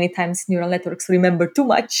 Many times neural networks remember too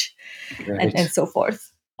much, and Right. so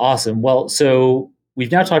forth. Awesome. Well, so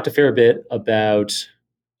we've now talked a fair bit about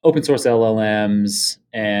open source LLMs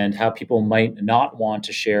and how people might not want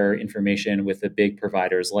to share information with the big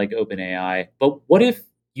providers like OpenAI. But what if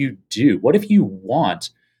you do? What if you want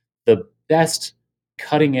the best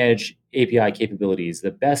cutting edge API capabilities, the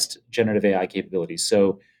best generative AI capabilities?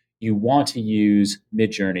 So you want to use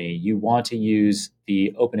Midjourney, you want to use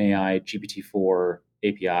the OpenAI GPT-4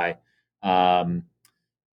 API.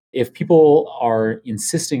 If people are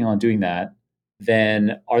insisting on doing that,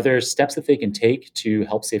 then are there steps that they can take to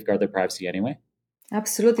help safeguard their privacy anyway?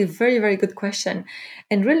 Absolutely, very, very good question.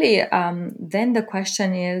 And really, then the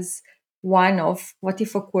question is one of what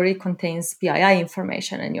if a query contains PII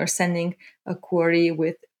information and you're sending a query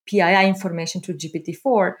with PII information to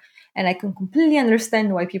GPT-4? And I can completely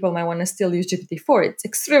understand why people might want to still use GPT-4. It's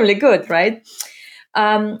extremely good, right?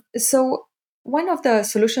 So one of the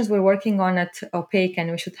solutions we're working on at Opaque,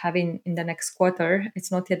 and we should have in the next quarter,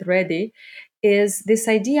 it's not yet ready, is this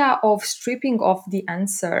idea of stripping off the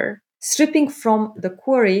answer, stripping from the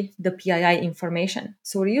query the PII information.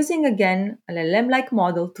 So we're using again an LLM-like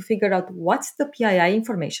model to figure out what's the PII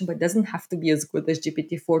information, but it doesn't have to be as good as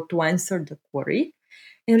GPT-4 to answer the query,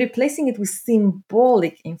 and replacing it with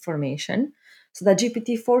symbolic information so that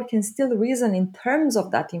GPT-4 can still reason in terms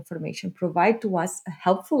of that information, provide to us a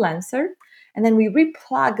helpful answer, and then we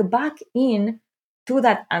replug back in to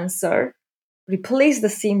that answer, replace the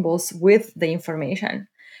symbols with the information.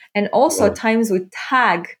 And also at Whoa. times we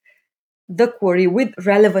tag the query with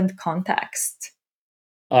relevant context.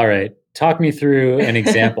 All right. Talk me through an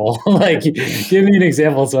example. Like, give me an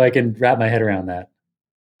example so I can wrap my head around that.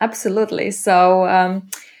 Absolutely. So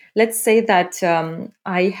let's say that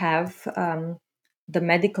I have the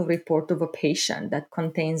medical report of a patient that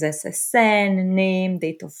contains SSN, name,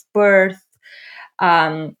 date of birth,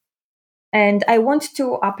 um, And I want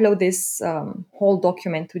to upload this whole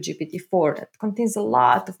document to GPT-4 that contains a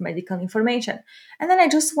lot of medical information. And then I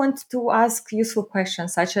just want to ask useful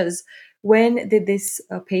questions such as, when did this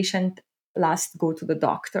patient last go to the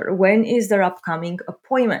doctor? When is their upcoming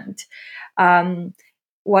appointment?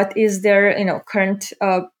 What is their current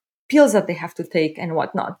pills that they have to take and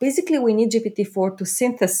whatnot? Basically, we need GPT-4 to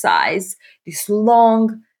synthesize this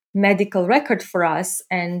long medical record for us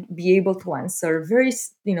and be able to answer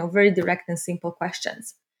very direct and simple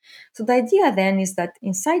questions. So the idea then is that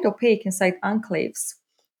inside Opaque, inside Enclaves,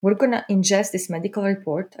 we're going to ingest this medical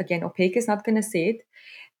report. Again, Opaque is not going to see it.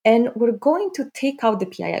 And we're going to take out the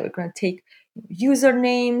PII. We're going to take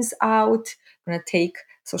usernames out. We're going to take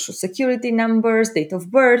social security numbers, date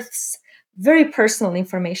of births, very personal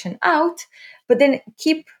information out, but then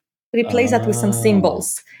replace that with some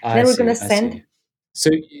symbols. I Then we're going to see. I send. see. So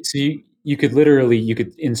you could literally, you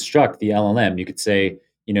could instruct the LLM. You could say,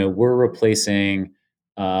 we're replacing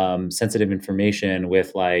sensitive information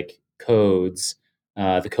with like codes.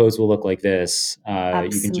 The codes will look like this. You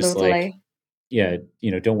can just like, Absolutely.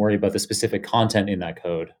 yeah, don't worry about the specific content in that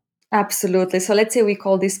code. Absolutely. So let's say we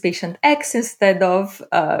call this patient X instead of,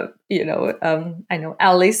 I know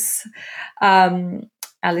Alice. Um,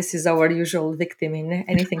 Alice is our usual victim in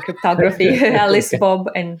anything cryptography. Alice, Okay. Bob,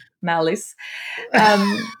 and Malice.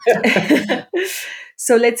 Um,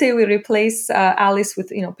 so let's say we replace Alice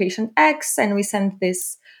with patient X, and we send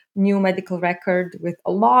this new medical record with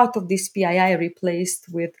a lot of this PII replaced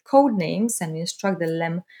with code names, and we instruct the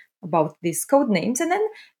LEM about these code names, and then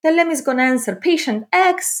the LEM is going to answer patient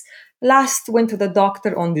X last went to the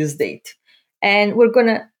doctor on this date. And we're going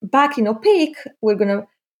to, back in Opaque, we're going to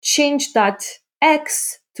change that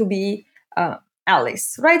X to be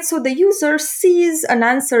Alice, right? So the user sees an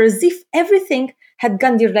answer as if everything had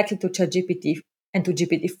gone directly to ChatGPT and to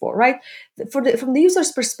GPT-4, right? From the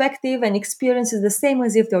user's perspective and experience is the same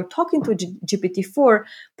as if they're talking to GPT-4,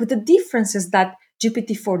 but the difference is that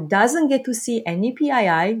GPT-4 doesn't get to see any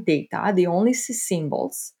PII data, they only see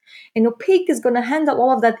symbols. And Opaque is going to handle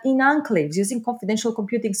all of that in enclaves using confidential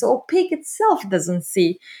computing. So Opaque itself doesn't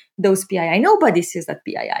see those PII. Nobody sees that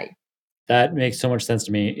PII. That makes so much sense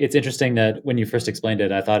to me. It's interesting that when you first explained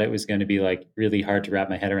it, I thought it was going to be like really hard to wrap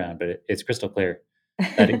my head around, but it's crystal clear.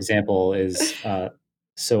 That example is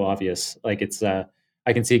so obvious. Like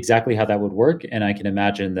I can see exactly how that would work, and I can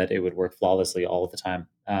imagine that it would work flawlessly all of the time.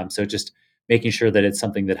 So just making sure that it's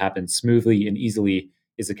something that happens smoothly and easily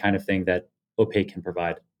is the kind of thing that Opaque can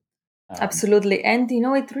provide. Absolutely. And,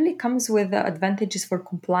 it really comes with advantages for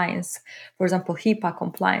compliance. For example, HIPAA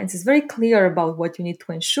compliance is very clear about what you need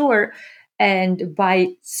to ensure. And by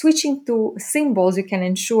switching to symbols, you can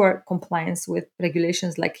ensure compliance with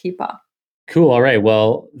regulations like HIPAA. Cool. All right.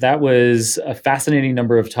 Well, that was a fascinating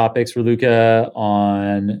number of topics, Raluca,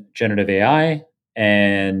 on generative AI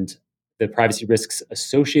and the privacy risks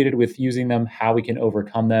associated with using them, how we can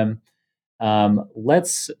overcome them.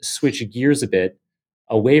 Let's switch gears a bit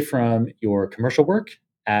away from your commercial work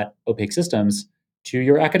at Opaque Systems to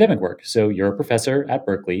your academic work. So you're a professor at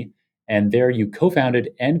Berkeley, and there you co-founded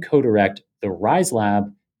and co-direct the Rise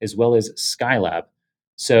Lab as well as Skylab.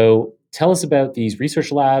 So tell us about these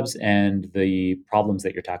research labs and the problems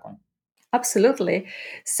that you're tackling. Absolutely.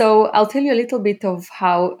 So I'll tell you a little bit of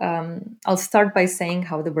how, I'll start by saying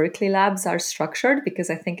how the Berkeley labs are structured, because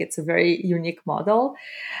I think it's a very unique model.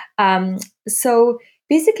 So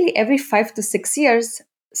basically, every 5 to 6 years,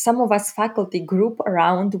 some of us faculty group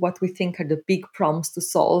around what we think are the big problems to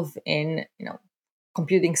solve in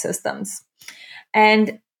computing systems.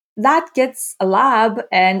 And that gets a lab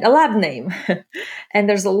and a lab name. And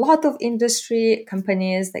there's a lot of industry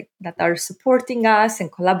companies that are supporting us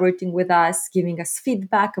and collaborating with us, giving us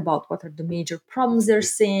feedback about what are the major problems they're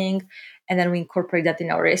seeing. And then we incorporate that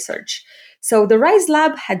in our research. So the Rise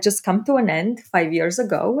Lab had just come to an end 5 years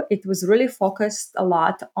ago. It was really focused a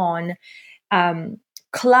lot on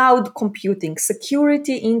cloud computing,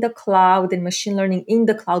 security in the cloud, and machine learning in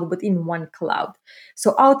the cloud, but in one cloud.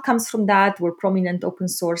 So outcomes from that were prominent open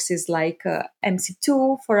sources like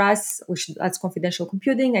MC2 for us, that's confidential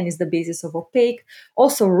computing and is the basis of Opaque.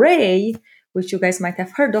 Also Ray, which you guys might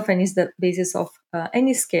have heard of and is the basis of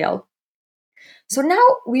Anyscale. So now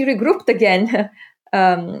we regrouped again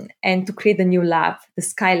and to create a new lab, the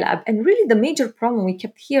Skylab. And really the major problem we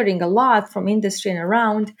kept hearing a lot from industry and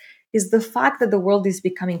around is the fact that the world is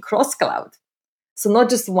becoming cross-cloud. So not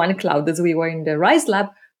just one cloud as we were in the Rise Lab,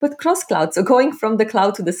 but cross-cloud. So going from the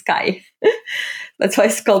cloud to the sky. That's why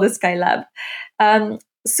it's called the Skylab.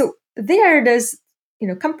 So there's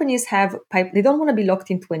companies have they don't want to be locked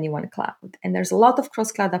into any one cloud. And there's a lot of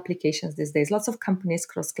cross-cloud applications these days, lots of companies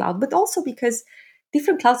cross-cloud, but also because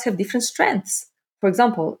different clouds have different strengths. For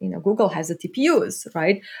example, Google has the TPUs,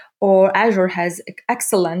 right? Or Azure has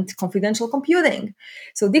excellent confidential computing.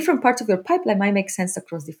 So different parts of your pipeline might make sense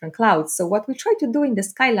across different clouds. So what we try to do in the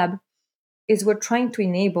Skylab is we're trying to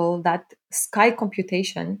enable that sky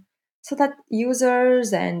computation so that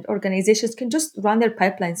users and organizations can just run their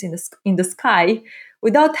pipelines in the sky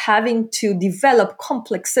without having to develop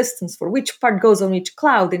complex systems for which part goes on each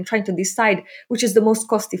cloud and trying to decide which is the most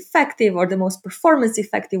cost effective or the most performance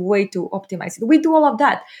effective way to optimize it. We do all of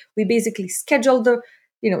that. We basically schedule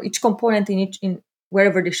each component in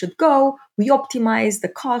wherever they should go. We optimize the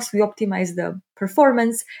cost, we optimize the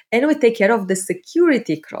performance, and we take care of the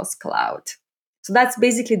security cross cloud. So that's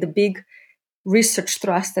basically the big research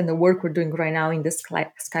thrust and the work we're doing right now in the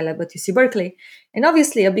Skylab at UC Berkeley. And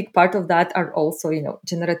obviously a big part of that are also,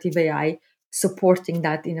 generative AI supporting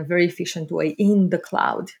that in a very efficient way in the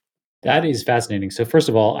cloud. That is fascinating. So first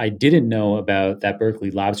of all, I didn't know about that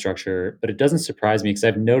Berkeley lab structure, but it doesn't surprise me because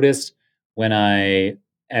I've noticed when I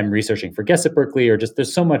am researching for guests at Berkeley, or just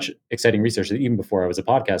there's so much exciting research that even before I was a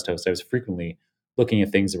podcast host, I was frequently looking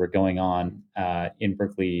at things that were going on in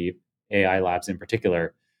Berkeley AI labs in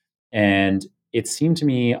particular. And it seemed to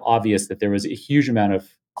me obvious that there was a huge amount of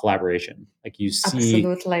collaboration. Like you see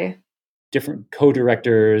Absolutely. different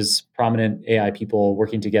co-directors, prominent AI people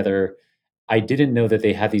working together. I didn't know that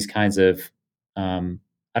they had these kinds of,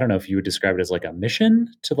 I don't know if you would describe it as like a mission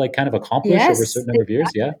to like kind of accomplish over a Yes, certain number of years.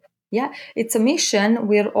 Yeah. yeah, it's a mission.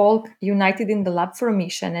 We're all united in the lab for a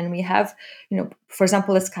mission. And we have, for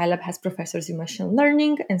example, the Skylab has professors in machine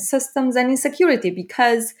learning and systems and in security,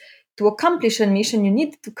 because to accomplish a mission, you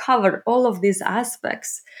need to cover all of these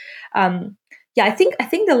aspects. Yeah, I think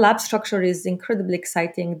the lab structure is incredibly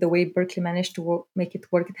exciting. The way Berkeley managed to make it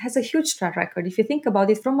work, it has a huge track record. If you think about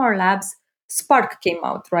it, from our labs, Spark came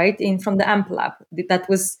out right in from the AMP lab. That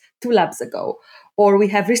was 2 labs ago. Or we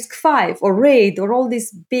have RISC-V or RAID or all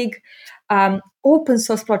these big open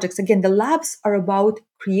source projects. Again, the labs are about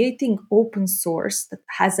creating open source that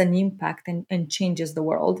has an impact and changes the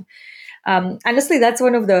world. Honestly, that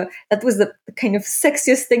was the kind of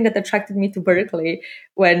sexiest thing that attracted me to Berkeley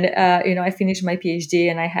when I finished my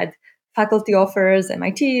PhD and I had faculty offers,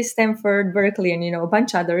 MIT, Stanford, Berkeley, and a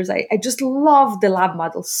bunch others. I just loved the lab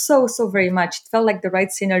model so very much. It felt like the right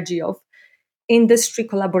synergy of industry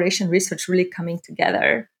collaboration research really coming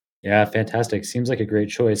together. Yeah. Fantastic. Seems like a great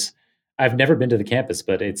choice. I've never been to the campus,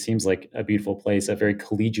 but it seems like a beautiful place, a very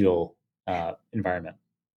collegial environment.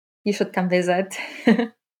 You should come visit.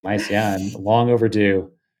 Nice. Yeah. And long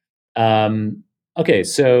overdue. Um, okay,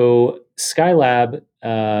 so Skylab,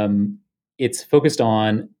 it's focused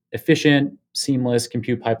on efficient, seamless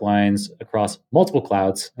compute pipelines across multiple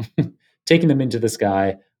clouds, taking them into the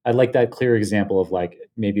sky. I like that clear example of like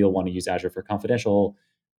maybe you'll want to use Azure for confidential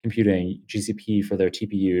computing, GCP for their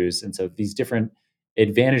TPUs. And so these different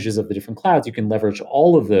advantages of the different clouds, you can leverage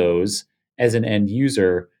all of those as an end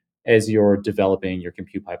user as you're developing your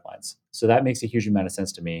compute pipelines. So that makes a huge amount of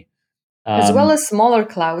sense to me. As well Um, as smaller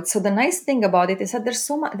clouds. So the nice thing about it is that there's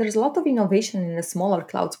a lot of innovation in the smaller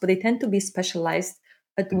clouds, but they tend to be specialized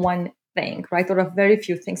at one thing, right? Or a very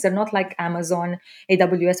few things. They're not like Amazon,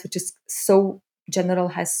 AWS, which is so general,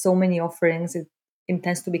 has so many offerings. It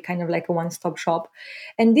intends to be kind of like a one-stop shop.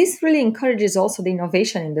 And this really encourages also the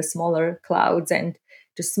innovation in the smaller clouds and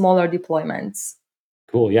just smaller deployments.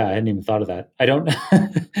 Cool. Yeah, I hadn't even thought of that. I don't.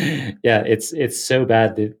 Yeah, it's so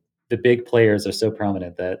bad that the big players are so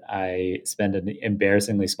prominent that I spend an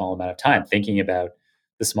embarrassingly small amount of time thinking about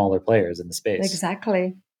the smaller players in the space.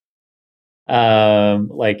 Exactly.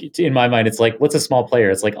 Like in my mind, it's like, what's a small player?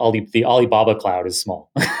 It's like the Alibaba cloud is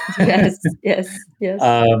small. Yes, yes, yes.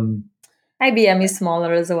 um, IBM is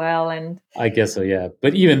smaller as well. And I guess so. Yeah,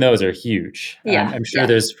 but even those are huge. yeah, I'm sure yeah,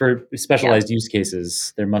 there's for yeah. specialized use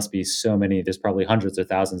cases. There must be so many. There's probably hundreds or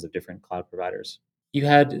thousands of different cloud providers. You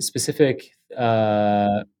had specific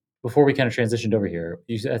before we kind of transitioned over here.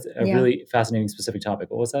 You said a Yeah. really fascinating specific topic.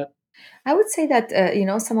 What was that? I would say that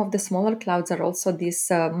some of the smaller clouds are also these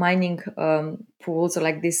mining pools, or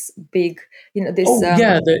like this big, this Oh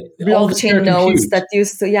yeah, the all the spare blockchain nodes compute, that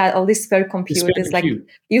used to, yeah, all this spare the compute spare is like compute.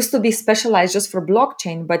 used to be specialized just for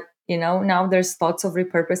blockchain, but now there's thoughts of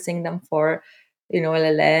repurposing them for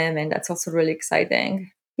LLM, and that's also really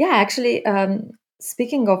exciting. Yeah, actually,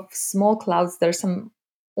 speaking of small clouds, there's some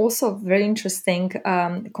also very interesting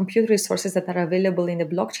compute resources that are available in the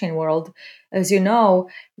blockchain world. As you know,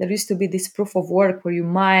 there used to be this proof of work where you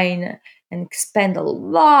mine and expend a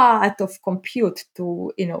lot of compute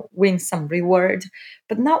to win some reward.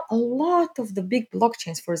 But now a lot of the big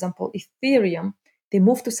blockchains, for example Ethereum, they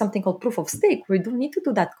moved to something called proof of stake. We don't need to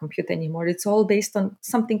do that compute anymore. It's all based on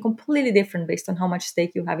something completely different, based on how much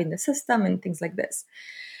stake you have in the system and things like this.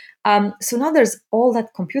 So now there's all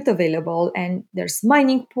that compute available, and there's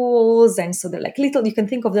mining pools, and so they're like little, you can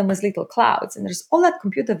think of them as little clouds, and there's all that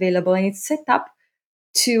compute available, and it's set up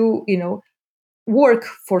to, work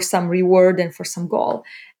for some reward and for some goal.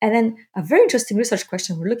 And then a very interesting research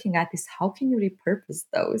question we're looking at is, how can you repurpose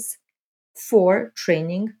those for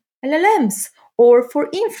training LLMs or for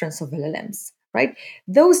inference of LLMs, right?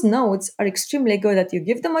 Those nodes are extremely good that you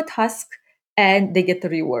give them a task and they get the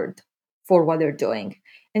reward for what they're doing.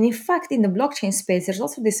 And in fact, in the blockchain space, there's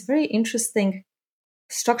also this very interesting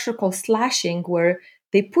structure called slashing, where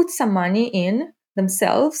they put some money in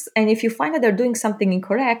themselves. And if you find that they're doing something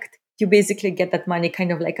incorrect, you basically get that money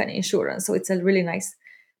kind of like an insurance. So it's a really nice.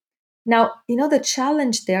 Now, the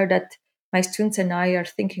challenge there that my students and I are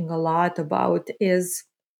thinking a lot about is,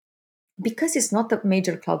 because it's not a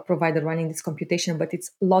major cloud provider running this computation, but it's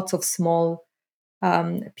lots of small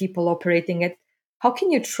people operating it. How can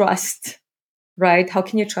you trust, right? How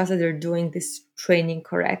can you trust that they're doing this training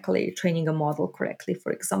correctly, training a model correctly,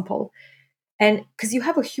 for example? And because you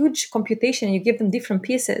have a huge computation, you give them different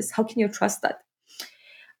pieces, how can you trust that?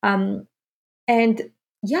 And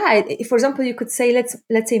yeah, for example, you could say,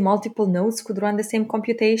 let's say multiple nodes could run the same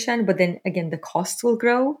computation, but then again, the cost will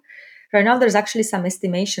grow. Right now, there's actually some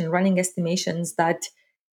running estimations that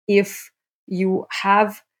if you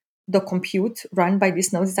have the compute run by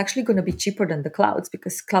these nodes, it's actually going to be cheaper than the clouds,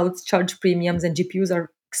 because clouds charge premiums and GPUs are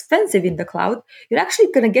expensive in the cloud. You're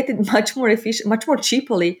actually going to get it much more efficient, much more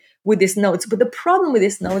cheaply with these nodes. But the problem with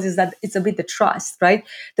these nodes is that it's a bit the trust, right?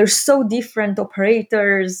 They're so different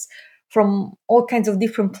operators from all kinds of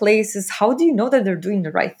different places. How do you know that they're doing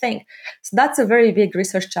the right thing? So that's a very big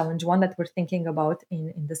research challenge, one that we're thinking about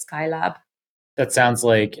in the Skylab. That sounds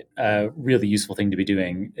like a really useful thing to be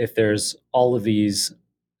doing. If there's all of these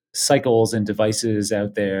cycles and devices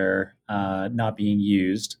out there not being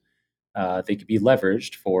used, they could be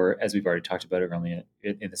leveraged for, as we've already talked about earlier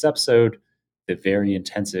in this episode, the very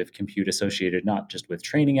intensive compute associated not just with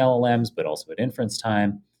training LLMs, but also at inference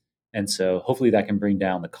time. And so hopefully that can bring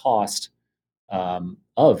down the cost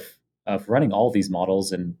of running all these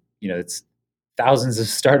models. And it's thousands of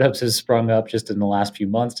startups have sprung up just in the last few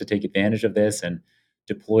months to take advantage of this and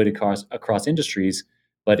deployed across industries.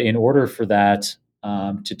 But in order for that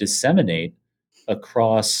to disseminate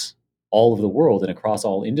across all of the world and across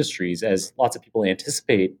all industries, as lots of people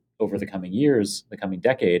anticipate over the coming years, the coming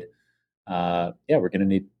decade, we're going to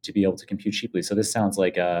need to be able to compute cheaply. So this sounds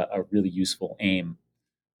like a really useful aim,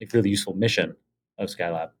 a really useful mission of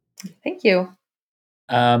Skylab. Thank you.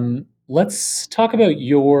 Let's talk about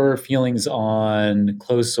your feelings on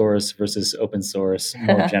closed source versus open source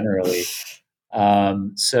more generally.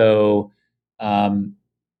 So,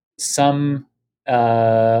 some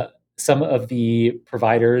some of the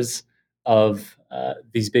providers of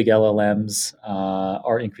these big LLMs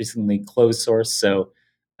are increasingly closed source. So,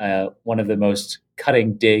 one of the most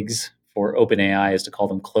cutting digs for OpenAI is to call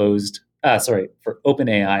them closed. For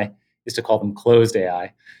OpenAI is to call them closed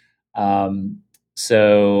AI.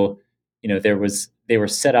 So, they were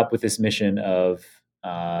set up with this mission of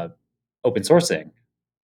open sourcing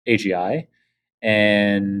AGI,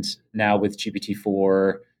 and now with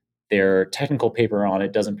GPT-4, their technical paper on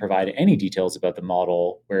it doesn't provide any details about the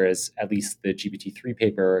model, whereas at least the GPT-3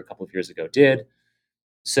 paper a couple of years ago did.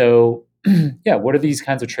 So, what are these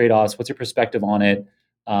kinds of trade-offs? What's your perspective on it?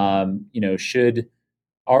 Are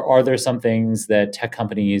there some things that tech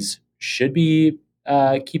companies should be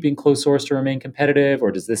keeping closed source to remain competitive,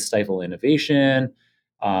 or does this stifle innovation?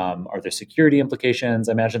 Are there security implications?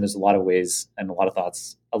 I imagine there's a lot of ways and a lot of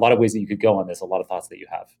thoughts, a lot of ways that you could go on this, a lot of thoughts that you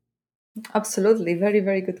have. Absolutely. Very,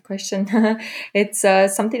 very good question. It's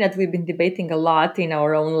something that we've been debating a lot in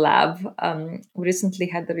our own lab. We recently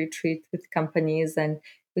had a retreat with companies, and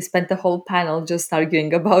we spent the whole panel just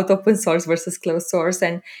arguing about open source versus closed source.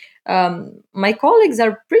 And my colleagues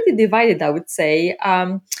are pretty divided, I would say.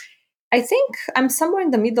 I think I'm somewhere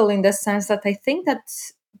in the middle, in the sense that I think that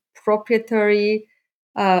proprietary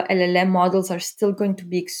LLM models are still going to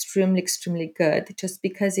be extremely, extremely good, just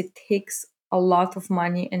because it takes a lot of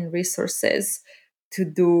money and resources to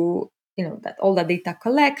do, that all the data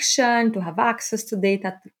collection, to have access to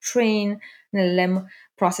data, to train an LLM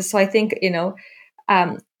process. So I think,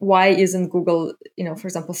 why isn't Google, for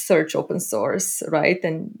example, search open source, right?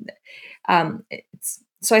 And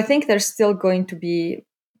so I think there's still going to be,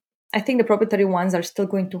 I think the proprietary ones are still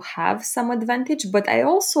going to have some advantage, but I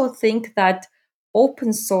also think that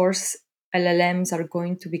open source LLMs are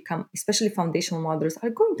going to become, especially foundational models, are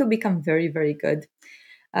going to become very, very good.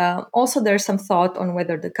 Also, there's some thought on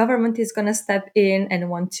whether the government is going to step in and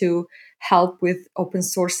want to help with open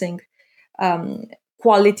sourcing um,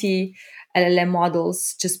 quality LLM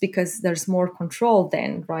models, just because there's more control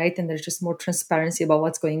then, right? And there's just more transparency about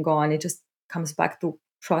what's going on. It just comes back to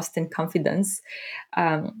trust and confidence,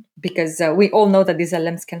 because we all know that these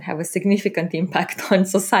LLMs can have a significant impact on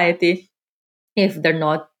society if they're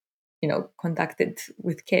not, conducted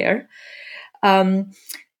with care. Um,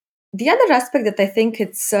 the other aspect that I think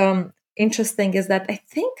it's interesting is that I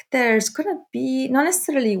think there's going to be not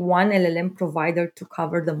necessarily one LLM provider to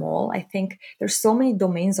cover them all. I think there's so many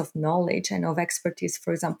domains of knowledge and of expertise.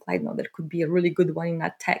 For example, I know there could be a really good one in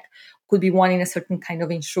that tech, could be one in a certain kind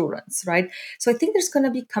of insurance, right? So I think there's going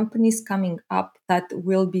to be companies coming up that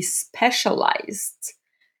will be specialized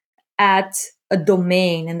at a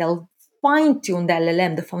domain, and they'll fine tune the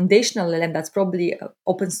LLM, the foundational LLM that's probably an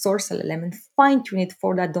open source LLM, and fine tune it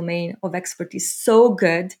for that domain of expertise so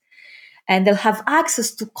good. And they'll have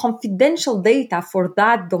access to confidential data for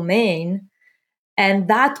that domain. And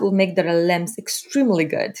that will make their LLMs extremely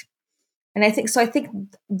good. And I think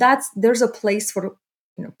that's there's a place for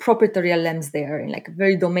proprietary LLMs there, and like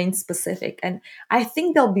very domain specific. And I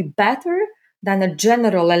think they'll be better than a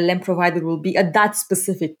general LLM provider will be at that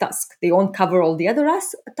specific task. They won't cover all the other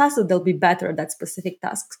tasks, but they'll be better at that specific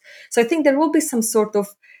tasks. So I think there will be some sort of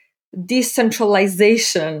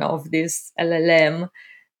decentralization of this LLM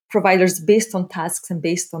providers based on tasks and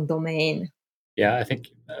based on domain. Yeah, I think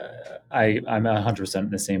I'm 100% in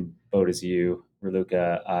the same boat as you,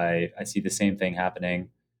 Raluca. I see the same thing happening.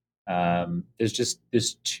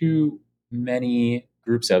 There's too many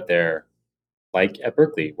groups out there, like at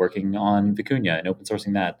Berkeley, working on Vicuña and open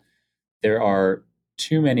sourcing that. There are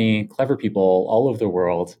too many clever people all over the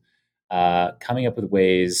world coming up with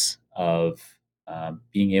ways of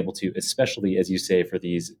being able to, especially as you say, for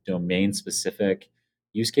these domain-specific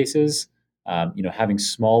use cases, having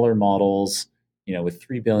smaller models, with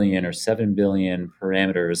 3 billion or 7 billion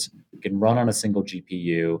parameters, can run on a single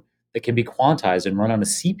GPU that can be quantized and run on a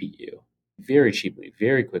CPU very cheaply,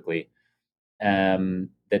 very quickly,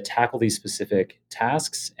 that tackle these specific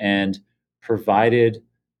tasks, and provided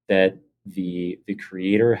that the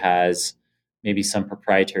creator has maybe some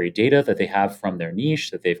proprietary data that they have from their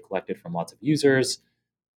niche that they've collected from lots of users,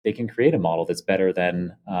 they can create a model that's better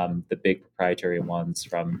than the big proprietary ones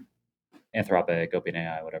from Anthropic,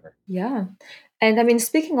 OpenAI, whatever. Yeah. And I mean,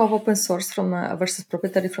 speaking of open source from versus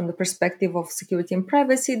proprietary from the perspective of security and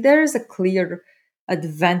privacy, there is a clear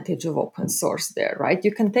advantage of open source there, right?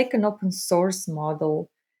 You can take an open source model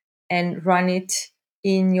and run it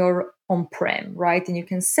in your on-prem, right? And you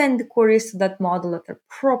can send queries to that model that are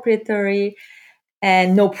proprietary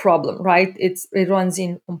and no problem, right? It runs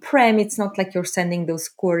in on-prem. It's not like you're sending those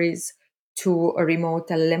queries to a remote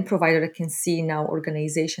LLM provider that can see now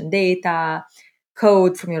organization data,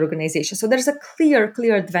 code from your organization. So there's a clear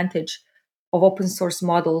advantage of open source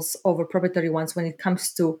models over proprietary ones when it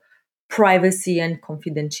comes to privacy and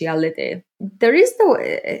confidentiality. There is, though,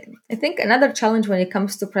 I think, another challenge when it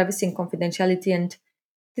comes to privacy and confidentiality, and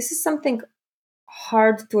this is something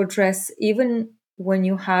hard to address even when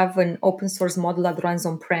you have an open source model that runs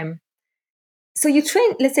on prem. So you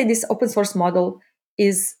train, let's say this open source model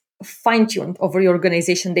is fine tuned over your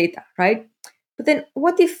organization data, right? But then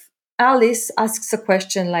what if Alice asks a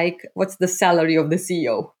question like, what's the salary of the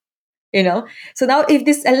CEO? So now if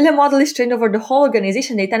this LLM model is trained over the whole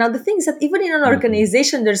organization data, now the thing is that even in an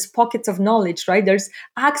organization, there's pockets of knowledge, right? There's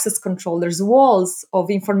access control, there's walls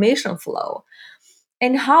of information flow.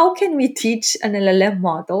 And how can we teach an LLM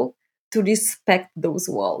model to respect those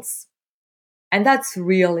walls? And that's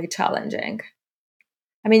really challenging.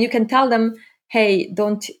 I mean, you can tell them, hey,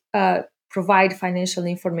 don't provide financial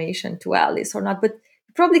information to Alice or not, but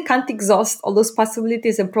you probably can't exhaust all those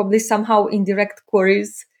possibilities, and probably somehow indirect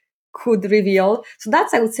queries could reveal. So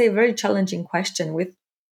that's, I would say, a very challenging question with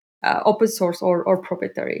open source or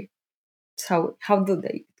proprietary. So how do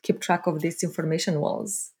they keep track of these information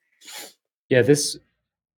walls? Yeah,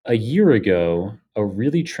 a year ago, a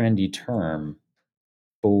really trendy term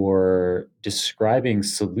for describing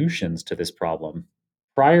solutions to this problem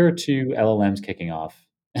prior to LLMs kicking off,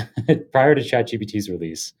 prior to ChatGPT's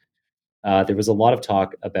release, there was a lot of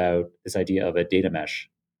talk about this idea of a data mesh.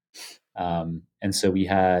 And so we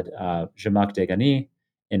had Zhamak Dehghani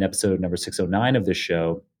in episode number 609 of this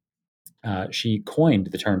show. She coined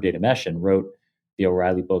the term data mesh and wrote the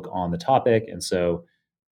O'Reilly book on the topic. And so,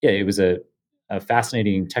 yeah, it was a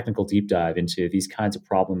fascinating technical deep dive into these kinds of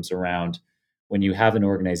problems around when you have an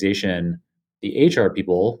organization, the HR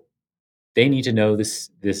people, they need to know this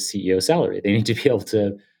CEO salary. They need to be able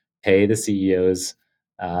to pay the CEO's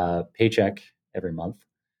paycheck every month.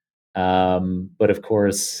 But of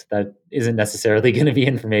course, that isn't necessarily going to be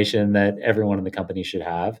information that everyone in the company should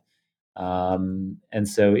have. And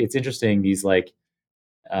so it's interesting, these like,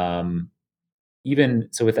 um, even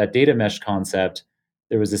so with that data mesh concept,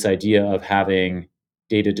 there was this idea of having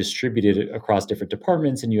data distributed across different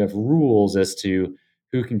departments, and you have rules as to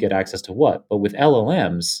who can get access to what. But with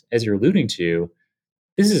LLMs, as you're alluding to,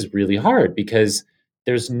 this is really hard because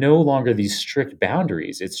there's no longer these strict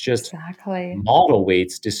boundaries. It's just Exactly. model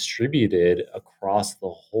weights distributed across the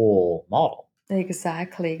whole model.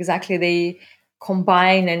 Exactly. They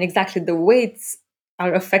combine, and exactly the weights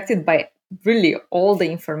are affected by really all the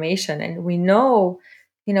information. And we know,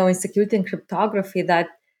 in security and cryptography that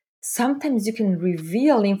sometimes you can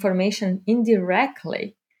reveal information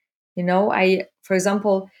indirectly. For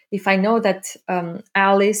example, if I know that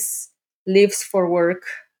Alice leaves for work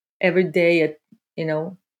every day at,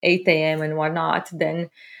 8 a.m. and whatnot, then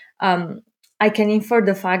um, I can infer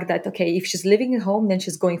the fact that, okay, if she's living at home, then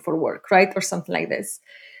she's going for work, right? Or something like this.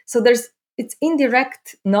 So it's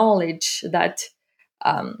indirect knowledge that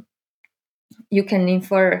um, you can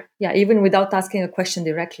infer, yeah, even without asking a question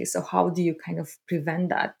directly. So how do you kind of prevent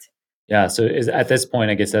that? Yeah. So is at this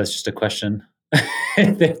point, I guess that's just a question.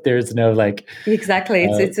 There's no like, Exactly,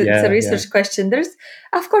 it's a yeah, yeah. research question.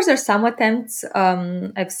 Of course, there's some attempts.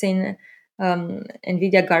 I've seen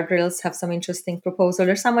NVIDIA guardrails have some interesting proposal.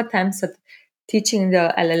 There's some attempts at teaching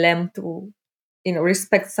the LLM to,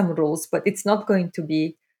 respect some rules, but it's not going to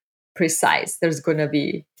be precise. There's going to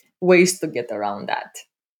be ways to get around that.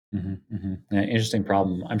 Yeah, interesting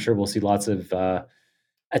problem. I'm sure we'll see lots of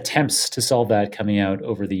attempts to solve that coming out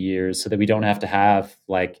over the years, so that we don't have to have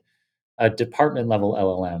like a department level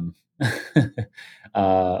LLM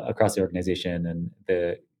across the organization, and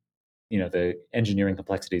the engineering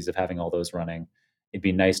complexities of having all those running. It'd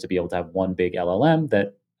be nice to be able to have one big LLM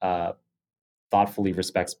that thoughtfully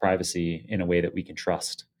respects privacy in a way that we can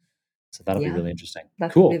trust. So that'll be Yeah, really interesting.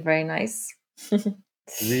 that would be Cool. very nice.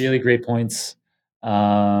 Really great points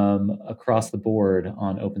across the board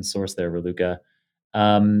on open source there, Raluca.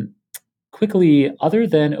 Um, Quickly, other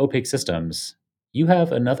than opaque systems, you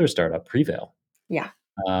have another startup, Prevail. Yeah.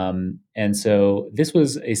 And so this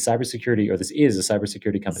is a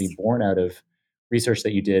cybersecurity company born out of research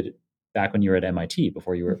that you did back when you were at MIT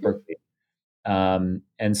before you were at Mhm. Berkeley.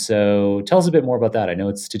 And so tell us a bit more about that. I know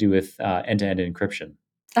it's to do with end-to-end encryption.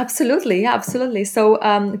 Absolutely, yeah, absolutely. So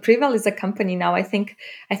Preval is a company now. I think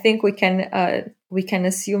we can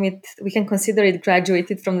assume it. We can consider it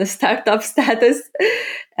graduated from the startup status.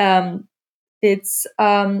 Um, it's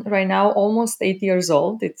right now almost 8 years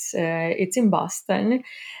old. It's in Boston,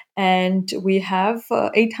 and we have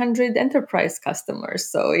 800 enterprise customers.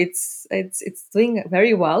 So it's doing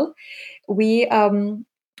very well. We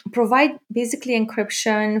provide basically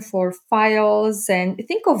encryption for files, and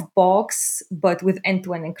think of Box but with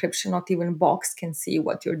end-to-end encryption. Not even Box can see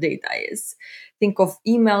what your data is. Think of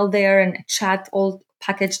email there and chat all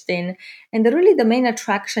packaged in. And really the main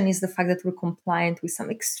attraction is the fact that we're compliant with some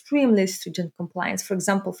extremely stringent compliance. For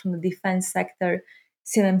example, from the defense sector,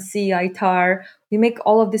 CMMC, ITAR, we make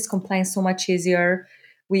all of this compliance so much easier.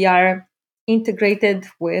 We are integrated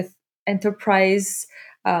with enterprise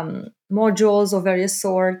modules of various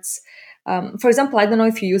sorts. For example, I don't know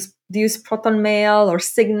if do you use Proton Mail or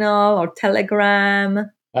Signal or Telegram.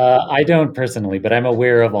 I don't personally, but I'm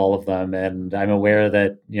aware of all of them, and I'm aware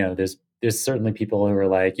that there's certainly people who are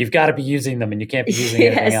like, you've got to be using them, and you can't be using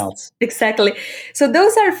anything Yes, else. exactly. So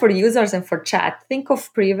those are for users and for chat. Think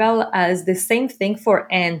of Preval as the same thing for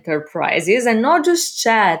enterprises, and not just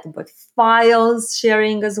chat, but files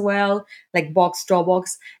sharing as well, like Box,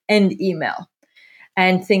 Dropbox, and email.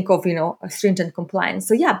 And think of a stringent compliance.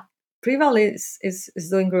 So yeah, Preval is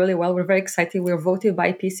doing really well. We're very excited. We're voted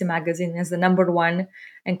by PC Magazine as the number one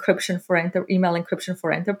encryption for email encryption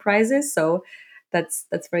for enterprises. So that's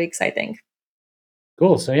very exciting.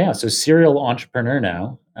 Cool. So yeah, so serial entrepreneur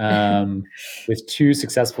now, with two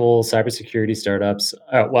successful cybersecurity startups,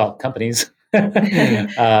 well, companies under your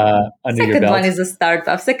Second one belt. is a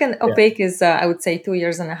startup. Second, Yeah. Opaque is I would say 2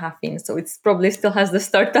 years and a half in, so it's probably still has the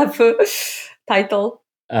startup title.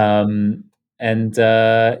 Um, and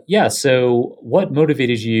yeah, so what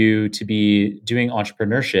motivated you to be doing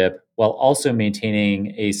entrepreneurship while also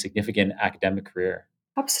maintaining a significant academic career?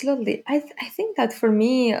 Absolutely, I think that for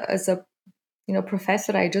me as a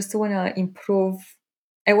professor, I just want to improve.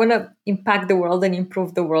 I want to impact the world and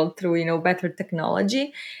improve the world through better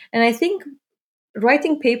technology. And I think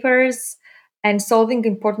writing papers and solving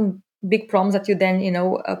important big problems that you then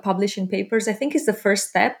publish in papers, I think is the first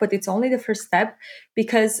step. But it's only the first step,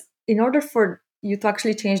 because in order for you to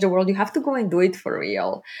actually change the world, you have to go and do it for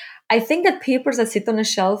real. I think that papers that sit on a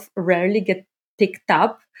shelf rarely get picked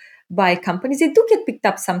up by companies. They do get picked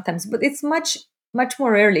up sometimes, but it's much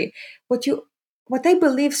more rarely. What I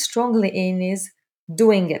believe strongly in is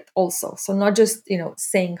doing it also. So not just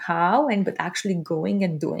saying how, and but actually going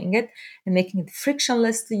and doing it and making it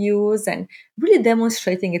frictionless to use and really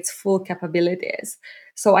demonstrating its full capabilities.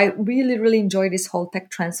 So I really, really enjoy this whole tech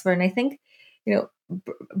transfer. And I think,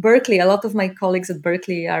 Berkeley, a lot of my colleagues at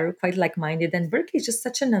Berkeley are quite like minded. And Berkeley is just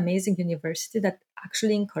such an amazing university that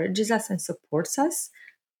actually encourages us and supports us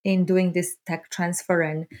in doing this tech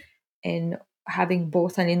transfer and having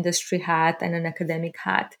both an industry hat and an academic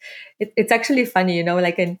hat. It's actually funny,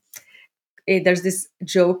 like there's this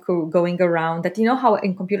joke going around that how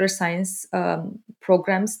in computer science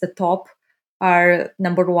programs the top are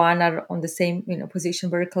number one are on the same position,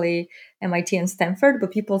 Berkeley, MIT, and Stanford,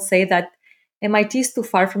 but people say that MIT is too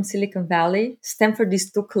far from Silicon Valley, Stanford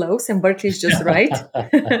is too close, and Berkeley is just right.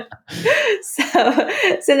 And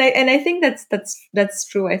I think that's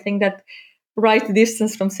true. I think that right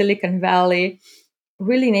distance from Silicon Valley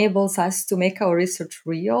really enables us to make our research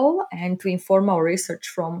real and to inform our research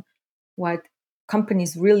from what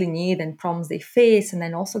companies really need and problems they face, and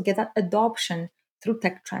then also get that adoption through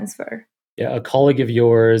tech transfer. Yeah, a colleague of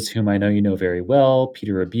yours, whom I know you know very well,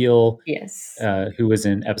 Peter Abil, Yes. who was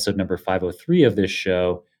in episode number 503 of this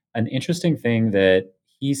show, an interesting thing that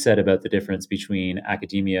he said about the difference between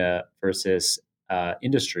academia versus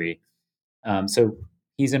industry. So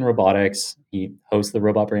he's in robotics. He hosts the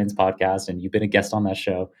Robot Brains podcast, and you've been a guest on that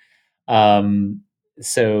show.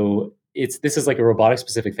 So this is like a robotic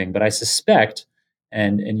specific thing, but I suspect,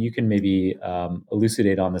 and you can maybe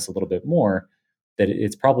elucidate on this a little bit more, that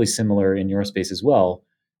it's probably similar in your space as well,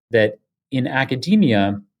 that in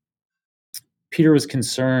academia, Peter was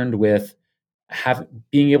concerned with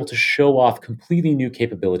being able to show off completely new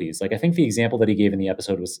capabilities. Like I think the example that he gave in the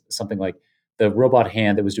episode was something like the robot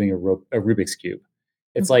hand that was doing a Rubik's cube.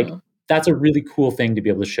 It's like that's a really cool thing to be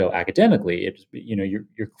able to show academically.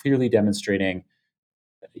 You're clearly demonstrating,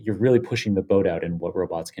 you're really pushing the boat out in what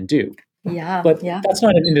robots can do. Yeah, But yeah. that's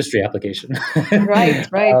not an industry application. Right.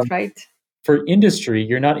 For industry,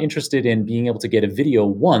 you're not interested in being able to get a video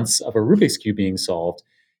once of a Rubik's Cube being solved.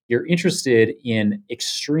 You're interested in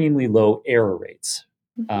extremely low error rates,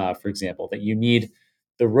 for example, that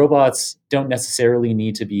the robots don't necessarily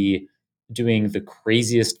need to be doing the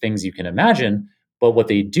craziest things you can imagine, but what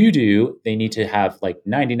they do, they need to have like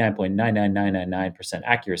 99.99999%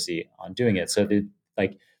 accuracy on doing it. So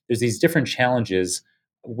there's these different challenges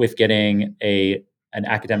with getting an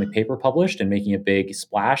academic paper published and making a big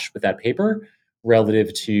splash with that paper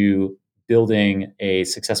relative to building a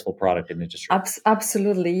successful product in industry.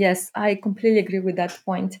 Absolutely. Yes, I completely agree with that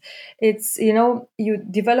point. It's, you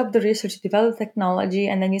develop the research, you develop technology,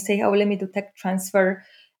 and then you say, oh, let me do tech transfer.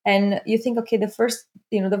 And you think, okay,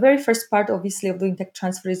 the very first part, obviously, of doing tech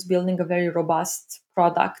transfer is building a very robust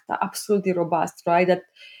product, absolutely robust, right? That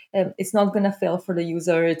it's not going to fail for the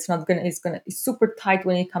user. It's super tight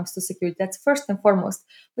when it comes to security. That's first and foremost.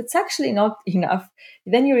 But it's actually not enough.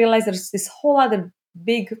 Then you realize there's this whole other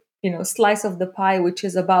big, slice of the pie, which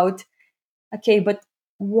is about, okay, but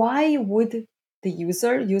why would the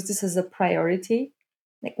user use this as a priority?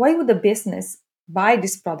 Like, why would the business buy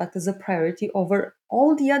this product as a priority over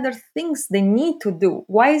all the other things they need to do?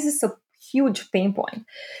 Why is this a huge pain point?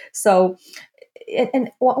 So,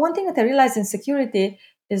 and one thing that I realized in security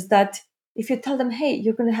is that if you tell them, hey,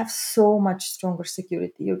 you're going to have so much stronger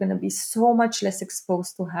security, you're going to be so much less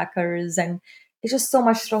exposed to hackers, and it's just so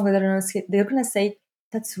much stronger, they're going to say,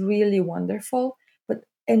 that's really wonderful.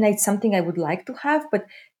 And it's something I would like to have, but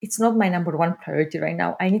it's not my number one priority right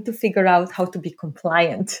now. I need to figure out how to be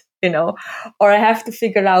compliant, or I have to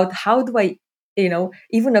figure out how do I,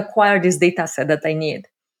 even acquire this data set that I need.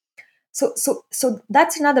 So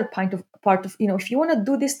that's another part of, if you want to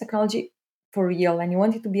do this technology for real and you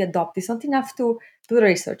want it to be adopted, it's not enough to do the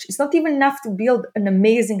research. It's not even enough to build an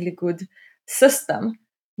amazingly good system.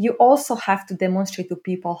 You also have to demonstrate to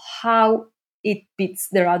people how it beats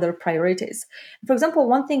their other priorities. For example,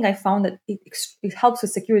 one thing I found that it helps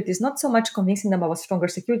with security is not so much convincing them about stronger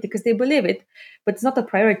security because they believe it, but it's not a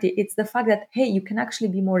priority. It's the fact that, hey, you can actually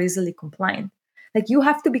be more easily compliant. Like, you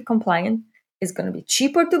have to be compliant. It's going to be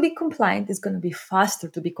cheaper to be compliant. It's going to be faster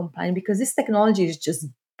to be compliant because this technology is just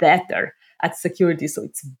better at security. So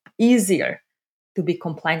it's easier to be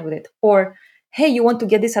compliant with it. Or, hey, you want to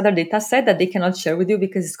get this other data set that they cannot share with you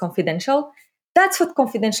because it's confidential. That's what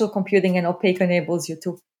confidential computing and opaque enables you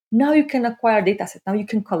to. Now you can acquire data set. Now you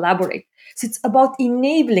can collaborate. So it's about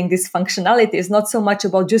enabling this functionality. It's not so much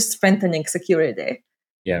about just strengthening security.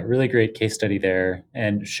 Yeah, really great case study there,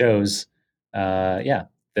 and shows, yeah,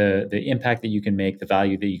 the impact that you can make, the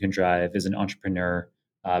value that you can drive as an entrepreneur,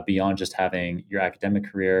 beyond just having your academic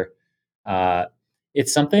career. Uh,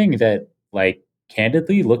 it's something that, like,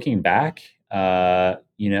 candidly, looking back, I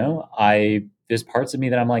there's parts of me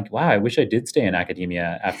that I'm like, wow, I wish I did stay in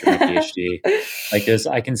academia after my PhD. Like,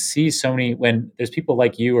 I can see so many when there's people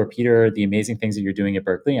like you or Peter, the amazing things that you're doing at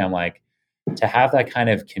Berkeley. I'm like, to have that kind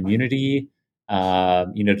of community,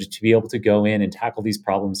 to be able to go in and tackle these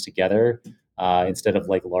problems together, instead of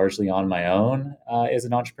like largely on my own, as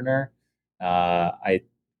an entrepreneur. I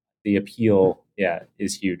The appeal, yeah,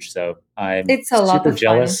 is huge. So I'm It's a lot super of fun.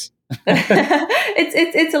 jealous.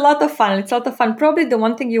 It's a lot of fun. It's a lot of fun. Probably the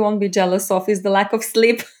one thing you won't be jealous of is the lack of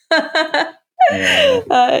sleep.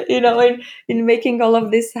 Yeah. In making all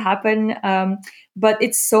of this happen. But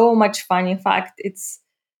it's so much fun. In fact, it's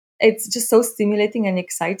just so stimulating and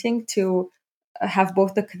exciting to have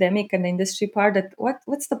both the academic and the industry part. That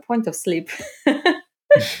what's the point of sleep?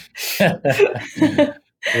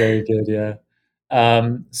 Very good. Yeah.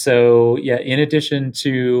 So yeah, in addition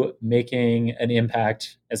to making an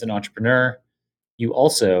impact as an entrepreneur, you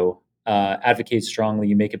also, advocate strongly.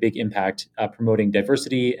 You make a big impact, promoting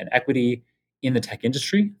diversity and equity in the tech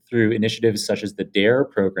industry through initiatives such as the DARE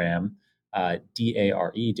program, DARE,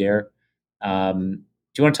 DARE.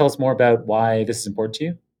 Do you want to tell us more about why this is important to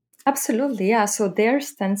you? Absolutely, yeah. So DARE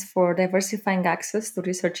stands for Diversifying Access to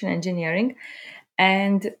Research and Engineering.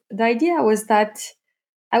 And the idea was that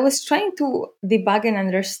I was trying to debug and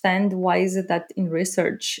understand why is it that in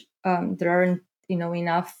research there aren't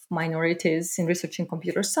enough minorities in research in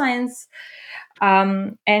computer science,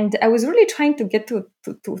 and I was really trying to get to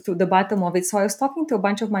the bottom of it. So I was talking to a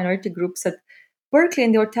bunch of minority groups at Berkeley,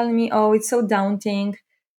 and they were telling me, "Oh, it's so daunting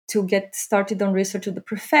to get started on research with the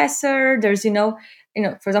professor. There's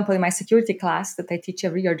for example, in my security class that I teach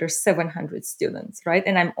every year, there's 700 students, right?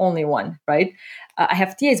 And I'm only one, right? I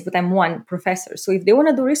have TAs, but I'm one professor. So if they want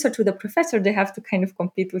to do research with a professor, they have to kind of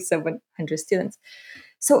compete with 700 students.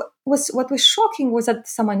 So what was shocking was that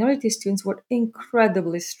some minority students were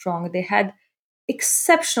incredibly strong. They had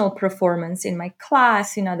exceptional performance in my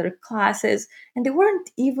class, in other classes, and they weren't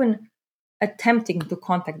even attempting to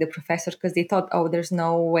contact the professor because they thought, oh, there's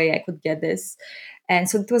no way I could get this. And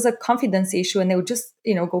so it was a confidence issue, and they would just,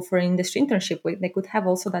 go for an industry internship where they could have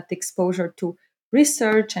also that exposure to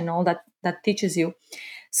research and all that teaches you.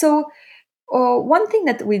 So one thing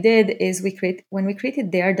that we did is when we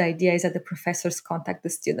created there, the idea is that the professors contact the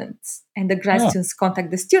students and the grad Oh. students contact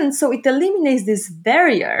the students. So it eliminates this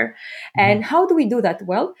barrier. And Mhm. how do we do that?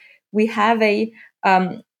 Well, we have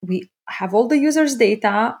all the users'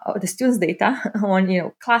 data, the students' data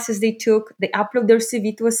on classes they took. They upload their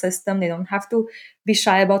CV to a system. They don't have to be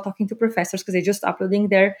shy about talking to professors because they're just uploading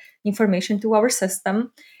their information to our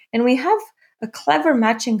system. And we have a clever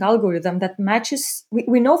matching algorithm that matches.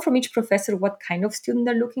 We know from each professor what kind of student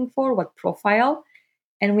they're looking for, what profile,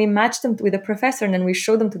 and we match them with a professor, and then we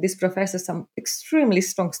show them to this professor some extremely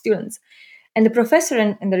strong students. And the professor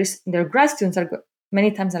and their grad students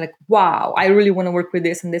many times are like, wow, I really want to work with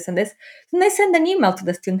this and this and this. And they send an email to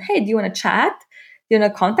the student, hey, do you want to chat? Do you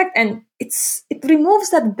want to contact? And it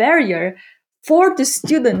removes that barrier for the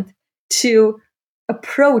student to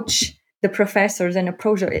approach the professors and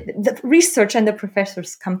approach the research, and the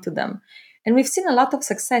professors come to them. And we've seen a lot of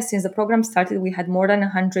success since the program started. We had more than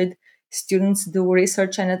 100 students do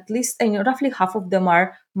research, and at least roughly half of them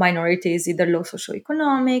are minorities, either low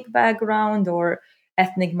socioeconomic background or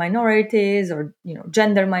ethnic minorities or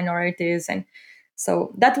gender minorities. And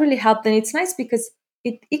so that really helped. And it's nice because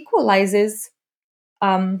it equalizes.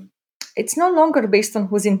 um, it's no longer based on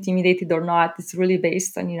who's intimidated or not. It's really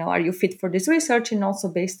based on, are you fit for this research, and also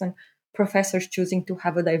based on professors choosing to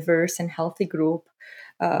have a diverse and healthy group,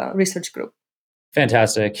 research group.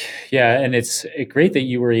 Fantastic. Yeah, and it's great that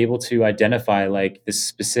you were able to identify like this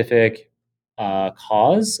specific,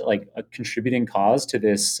 cause, like a contributing cause to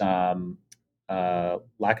this,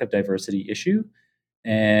 lack of diversity issue,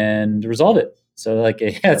 and resolve it. So, like,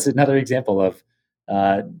 yeah, it's another example of,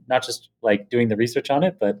 not just like doing the research on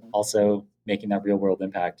it, but also making that real world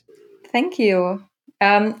impact. Thank you.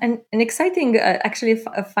 And an exciting, actually,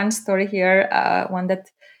 a fun story here, one that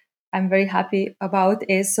I'm very happy about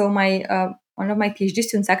is, so my one of my PhD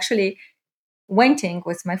students actually, Wenting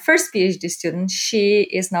was my first PhD student. She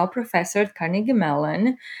is now a professor at Carnegie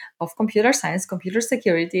Mellon of computer science, computer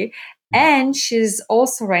security, and she's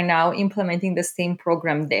also right now implementing the same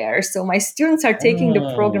program there. So my students are taking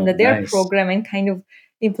the program Oh, that their nice. program and kind of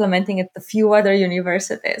implementing it at a few other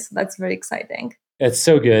universities. That's very exciting. It's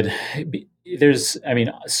so good. There's, I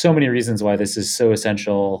mean, so many reasons why this is so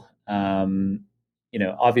essential.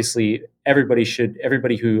 obviously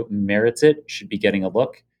everybody who merits it should be getting a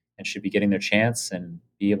look and should be getting their chance and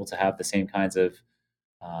be able to have the same kinds of,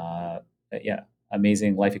 uh,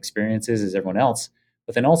 amazing life experiences as everyone else.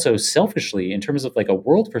 But then also selfishly, in terms of like a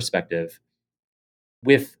world perspective,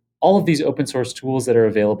 with all of these open source tools that are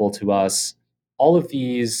available to us, all of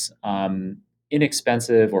these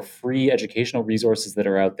inexpensive or free educational resources that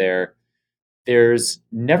are out there, there's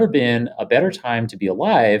never been a better time to be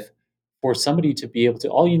alive for somebody to be able to,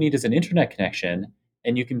 all you need is an internet connection,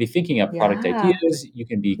 and you can be thinking up product Yeah. ideas, you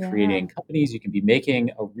can be Yeah. creating companies, you can be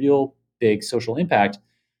making a real big social impact.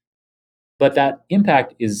 But that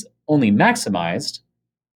impact is only maximized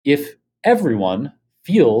if everyone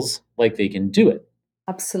feels like they can do it.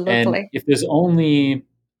 And Absolutely. if there's only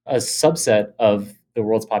a subset of the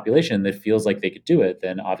world's population that feels like they could do it,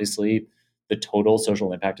 then obviously the total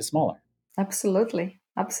social impact is smaller. Absolutely.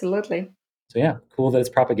 Absolutely. So yeah, cool that it's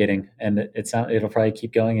propagating, and it'll probably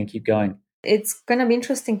keep going and keep going. It's going to be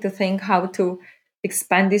interesting to think how to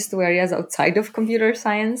expand this to areas outside of computer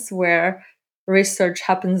science where research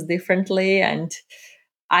happens differently. And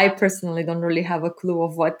I personally don't really have a clue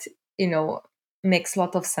of what, makes a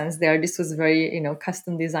lot of sense there. This was very,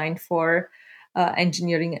 custom designed for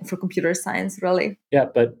engineering and for computer science, really. Yeah,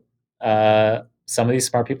 but some of these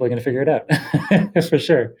smart people are going to figure it out for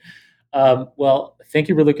sure. Well, thank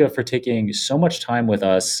you, Raluca, for taking so much time with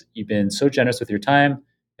us. You've been so generous with your time,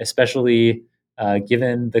 especially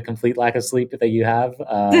given the complete lack of sleep that you have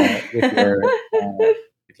with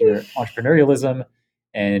your entrepreneurialism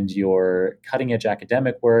and your cutting edge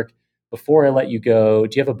academic work. Before I let you go,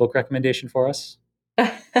 do you have a book recommendation for us?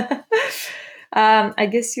 I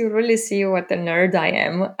guess you really see what a nerd I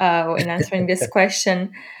am in answering this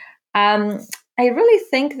question. I really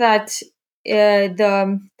think that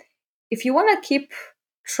if you want to keep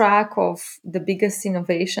track of the biggest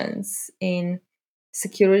innovations in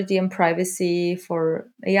security and privacy for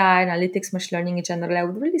AI, analytics, machine learning in general, I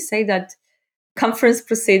would really say that conference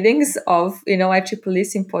proceedings of IEEE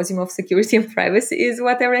Symposium of Security and Privacy is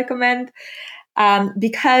what I recommend,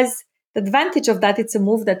 because the advantage of that, it's a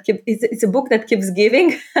book that keeps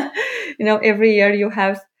giving. Every year you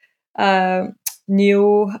have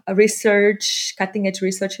new research, cutting edge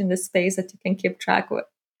research in the space that you can keep track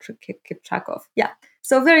of. Yeah,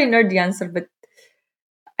 so very nerdy answer, but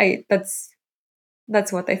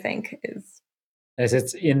that's what I think is. As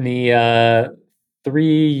it's in the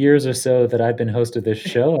 3 years or so that I've been host of this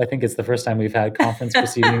show, I think it's the first time we've had conference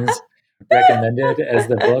proceedings recommended as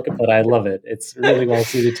the book, but I love it. It's really well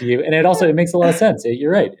suited to you. And it makes a lot of sense.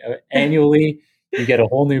 You're right. Annually, you get a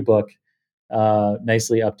whole new book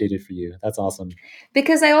nicely updated for you. That's awesome.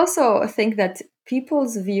 Because I also think that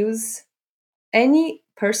people's views, any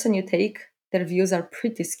person you take, their views are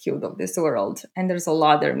pretty skewed of this world, and there's a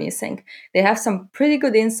lot they're missing. They have some pretty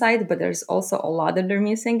good insight, but there's also a lot that they're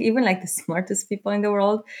missing, even like the smartest people in the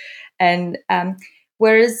world. And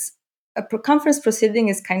whereas a conference proceeding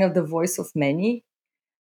is kind of the voice of many,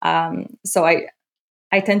 so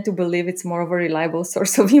I tend to believe it's more of a reliable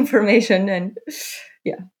source of information. And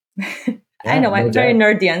yeah, I know I'm very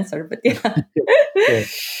nerdy answer, but yeah. Cool.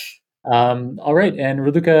 All right, and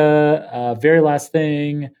Raluca, very last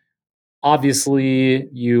thing. Obviously,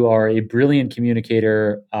 you are a brilliant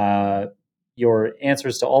communicator. Your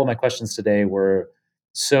answers to all of my questions today were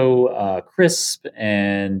so crisp,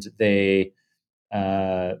 and they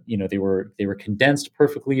were condensed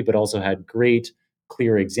perfectly, but also had great,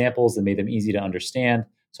 clear examples that made them easy to understand.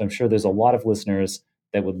 So I'm sure there's a lot of listeners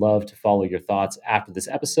that would love to follow your thoughts after this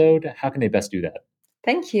episode. How can they best do that?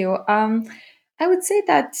 Thank you. I would say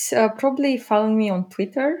that probably following me on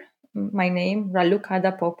Twitter. My name, Raluca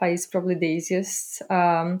Ada Popa, is probably the easiest.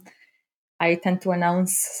 I tend to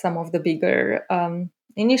announce some of the bigger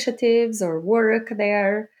initiatives or work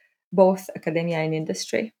there, both academia and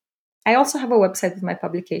industry. I also have a website with my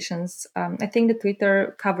publications. I think the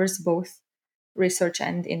Twitter covers both research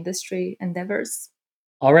and industry endeavors.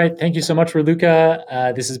 All right. Thank you so much,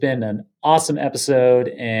 Raluca. This has been an awesome episode,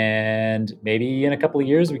 and maybe in a couple of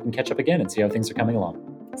years we can catch up again and see how things are coming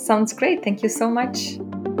along. Sounds great. Thank you so much.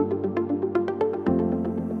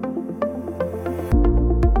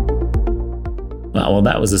 Well,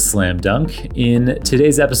 that was a slam dunk. In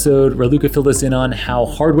today's episode, Raluca filled us in on how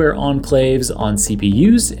hardware enclaves on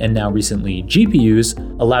CPUs, and now recently GPUs,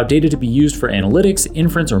 allow data to be used for analytics,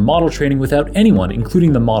 inference, or model training without anyone,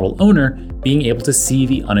 including the model owner, being able to see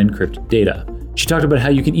the unencrypted data. She talked about how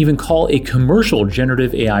you can even call a commercial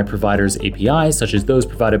generative AI provider's API, such as those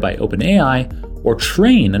provided by OpenAI, or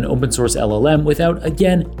train an open source LLM without,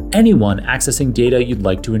 again, anyone accessing data you'd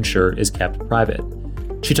like to ensure is kept private.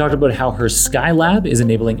 She talked about how her Skylab is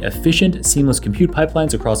enabling efficient, seamless compute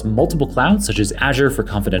pipelines across multiple clouds, such as Azure for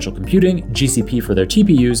confidential computing, GCP for their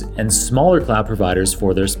TPUs, and smaller cloud providers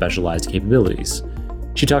for their specialized capabilities.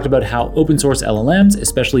 She talked about how open source LLMs,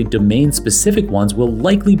 especially domain-specific ones, will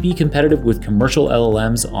likely be competitive with commercial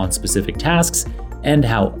LLMs on specific tasks, and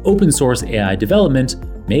how open source AI development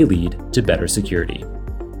may lead to better security.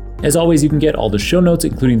 As always, you can get all the show notes,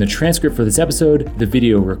 including the transcript for this episode, the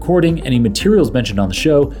video recording, any materials mentioned on the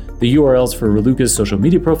show, the URLs for Raluca's social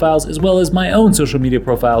media profiles, as well as my own social media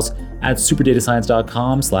profiles at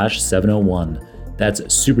superdatascience.com/701. That's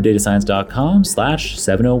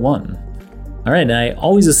superdatascience.com/701. All right, and I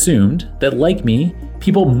always assumed that, like me,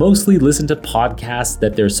 people mostly listen to podcasts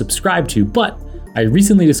that they're subscribed to, but I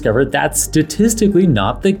recently discovered that's statistically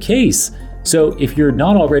not the case. So if you're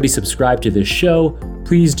not already subscribed to this show,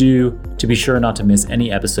 please do, to be sure not to miss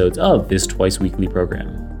any episodes of this twice-weekly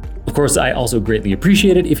program. Of course, I also greatly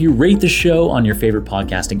appreciate it if you rate the show on your favorite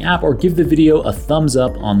podcasting app or give the video a thumbs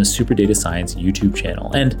up on the Super Data Science YouTube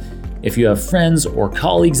channel. And if you have friends or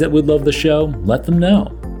colleagues that would love the show, let them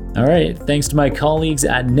know. All right, thanks to my colleagues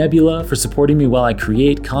at Nebula for supporting me while I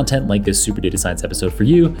create content like this Super Data Science episode for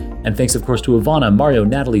you. And thanks, of course, to Ivana, Mario,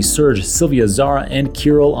 Natalie, Serge, Sylvia, Zara, and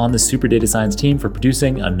Kirill on the Super Data Science team for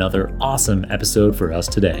producing another awesome episode for us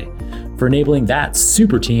today. For enabling that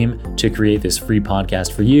super team to create this free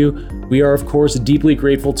podcast for you, we are, of course, deeply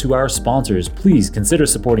grateful to our sponsors. Please consider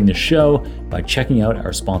supporting the show by checking out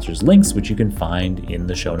our sponsors' links, which you can find in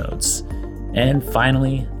the show notes. And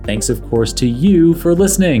finally, thanks of course to you for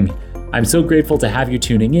listening. I'm so grateful to have you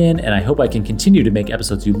tuning in, and I hope I can continue to make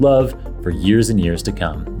episodes you love for years and years to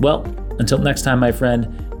come. Well, until next time, my friend,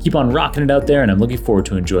 keep on rocking it out there, and I'm looking forward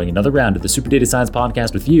to enjoying another round of the Super Data Science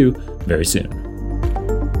podcast with you very soon.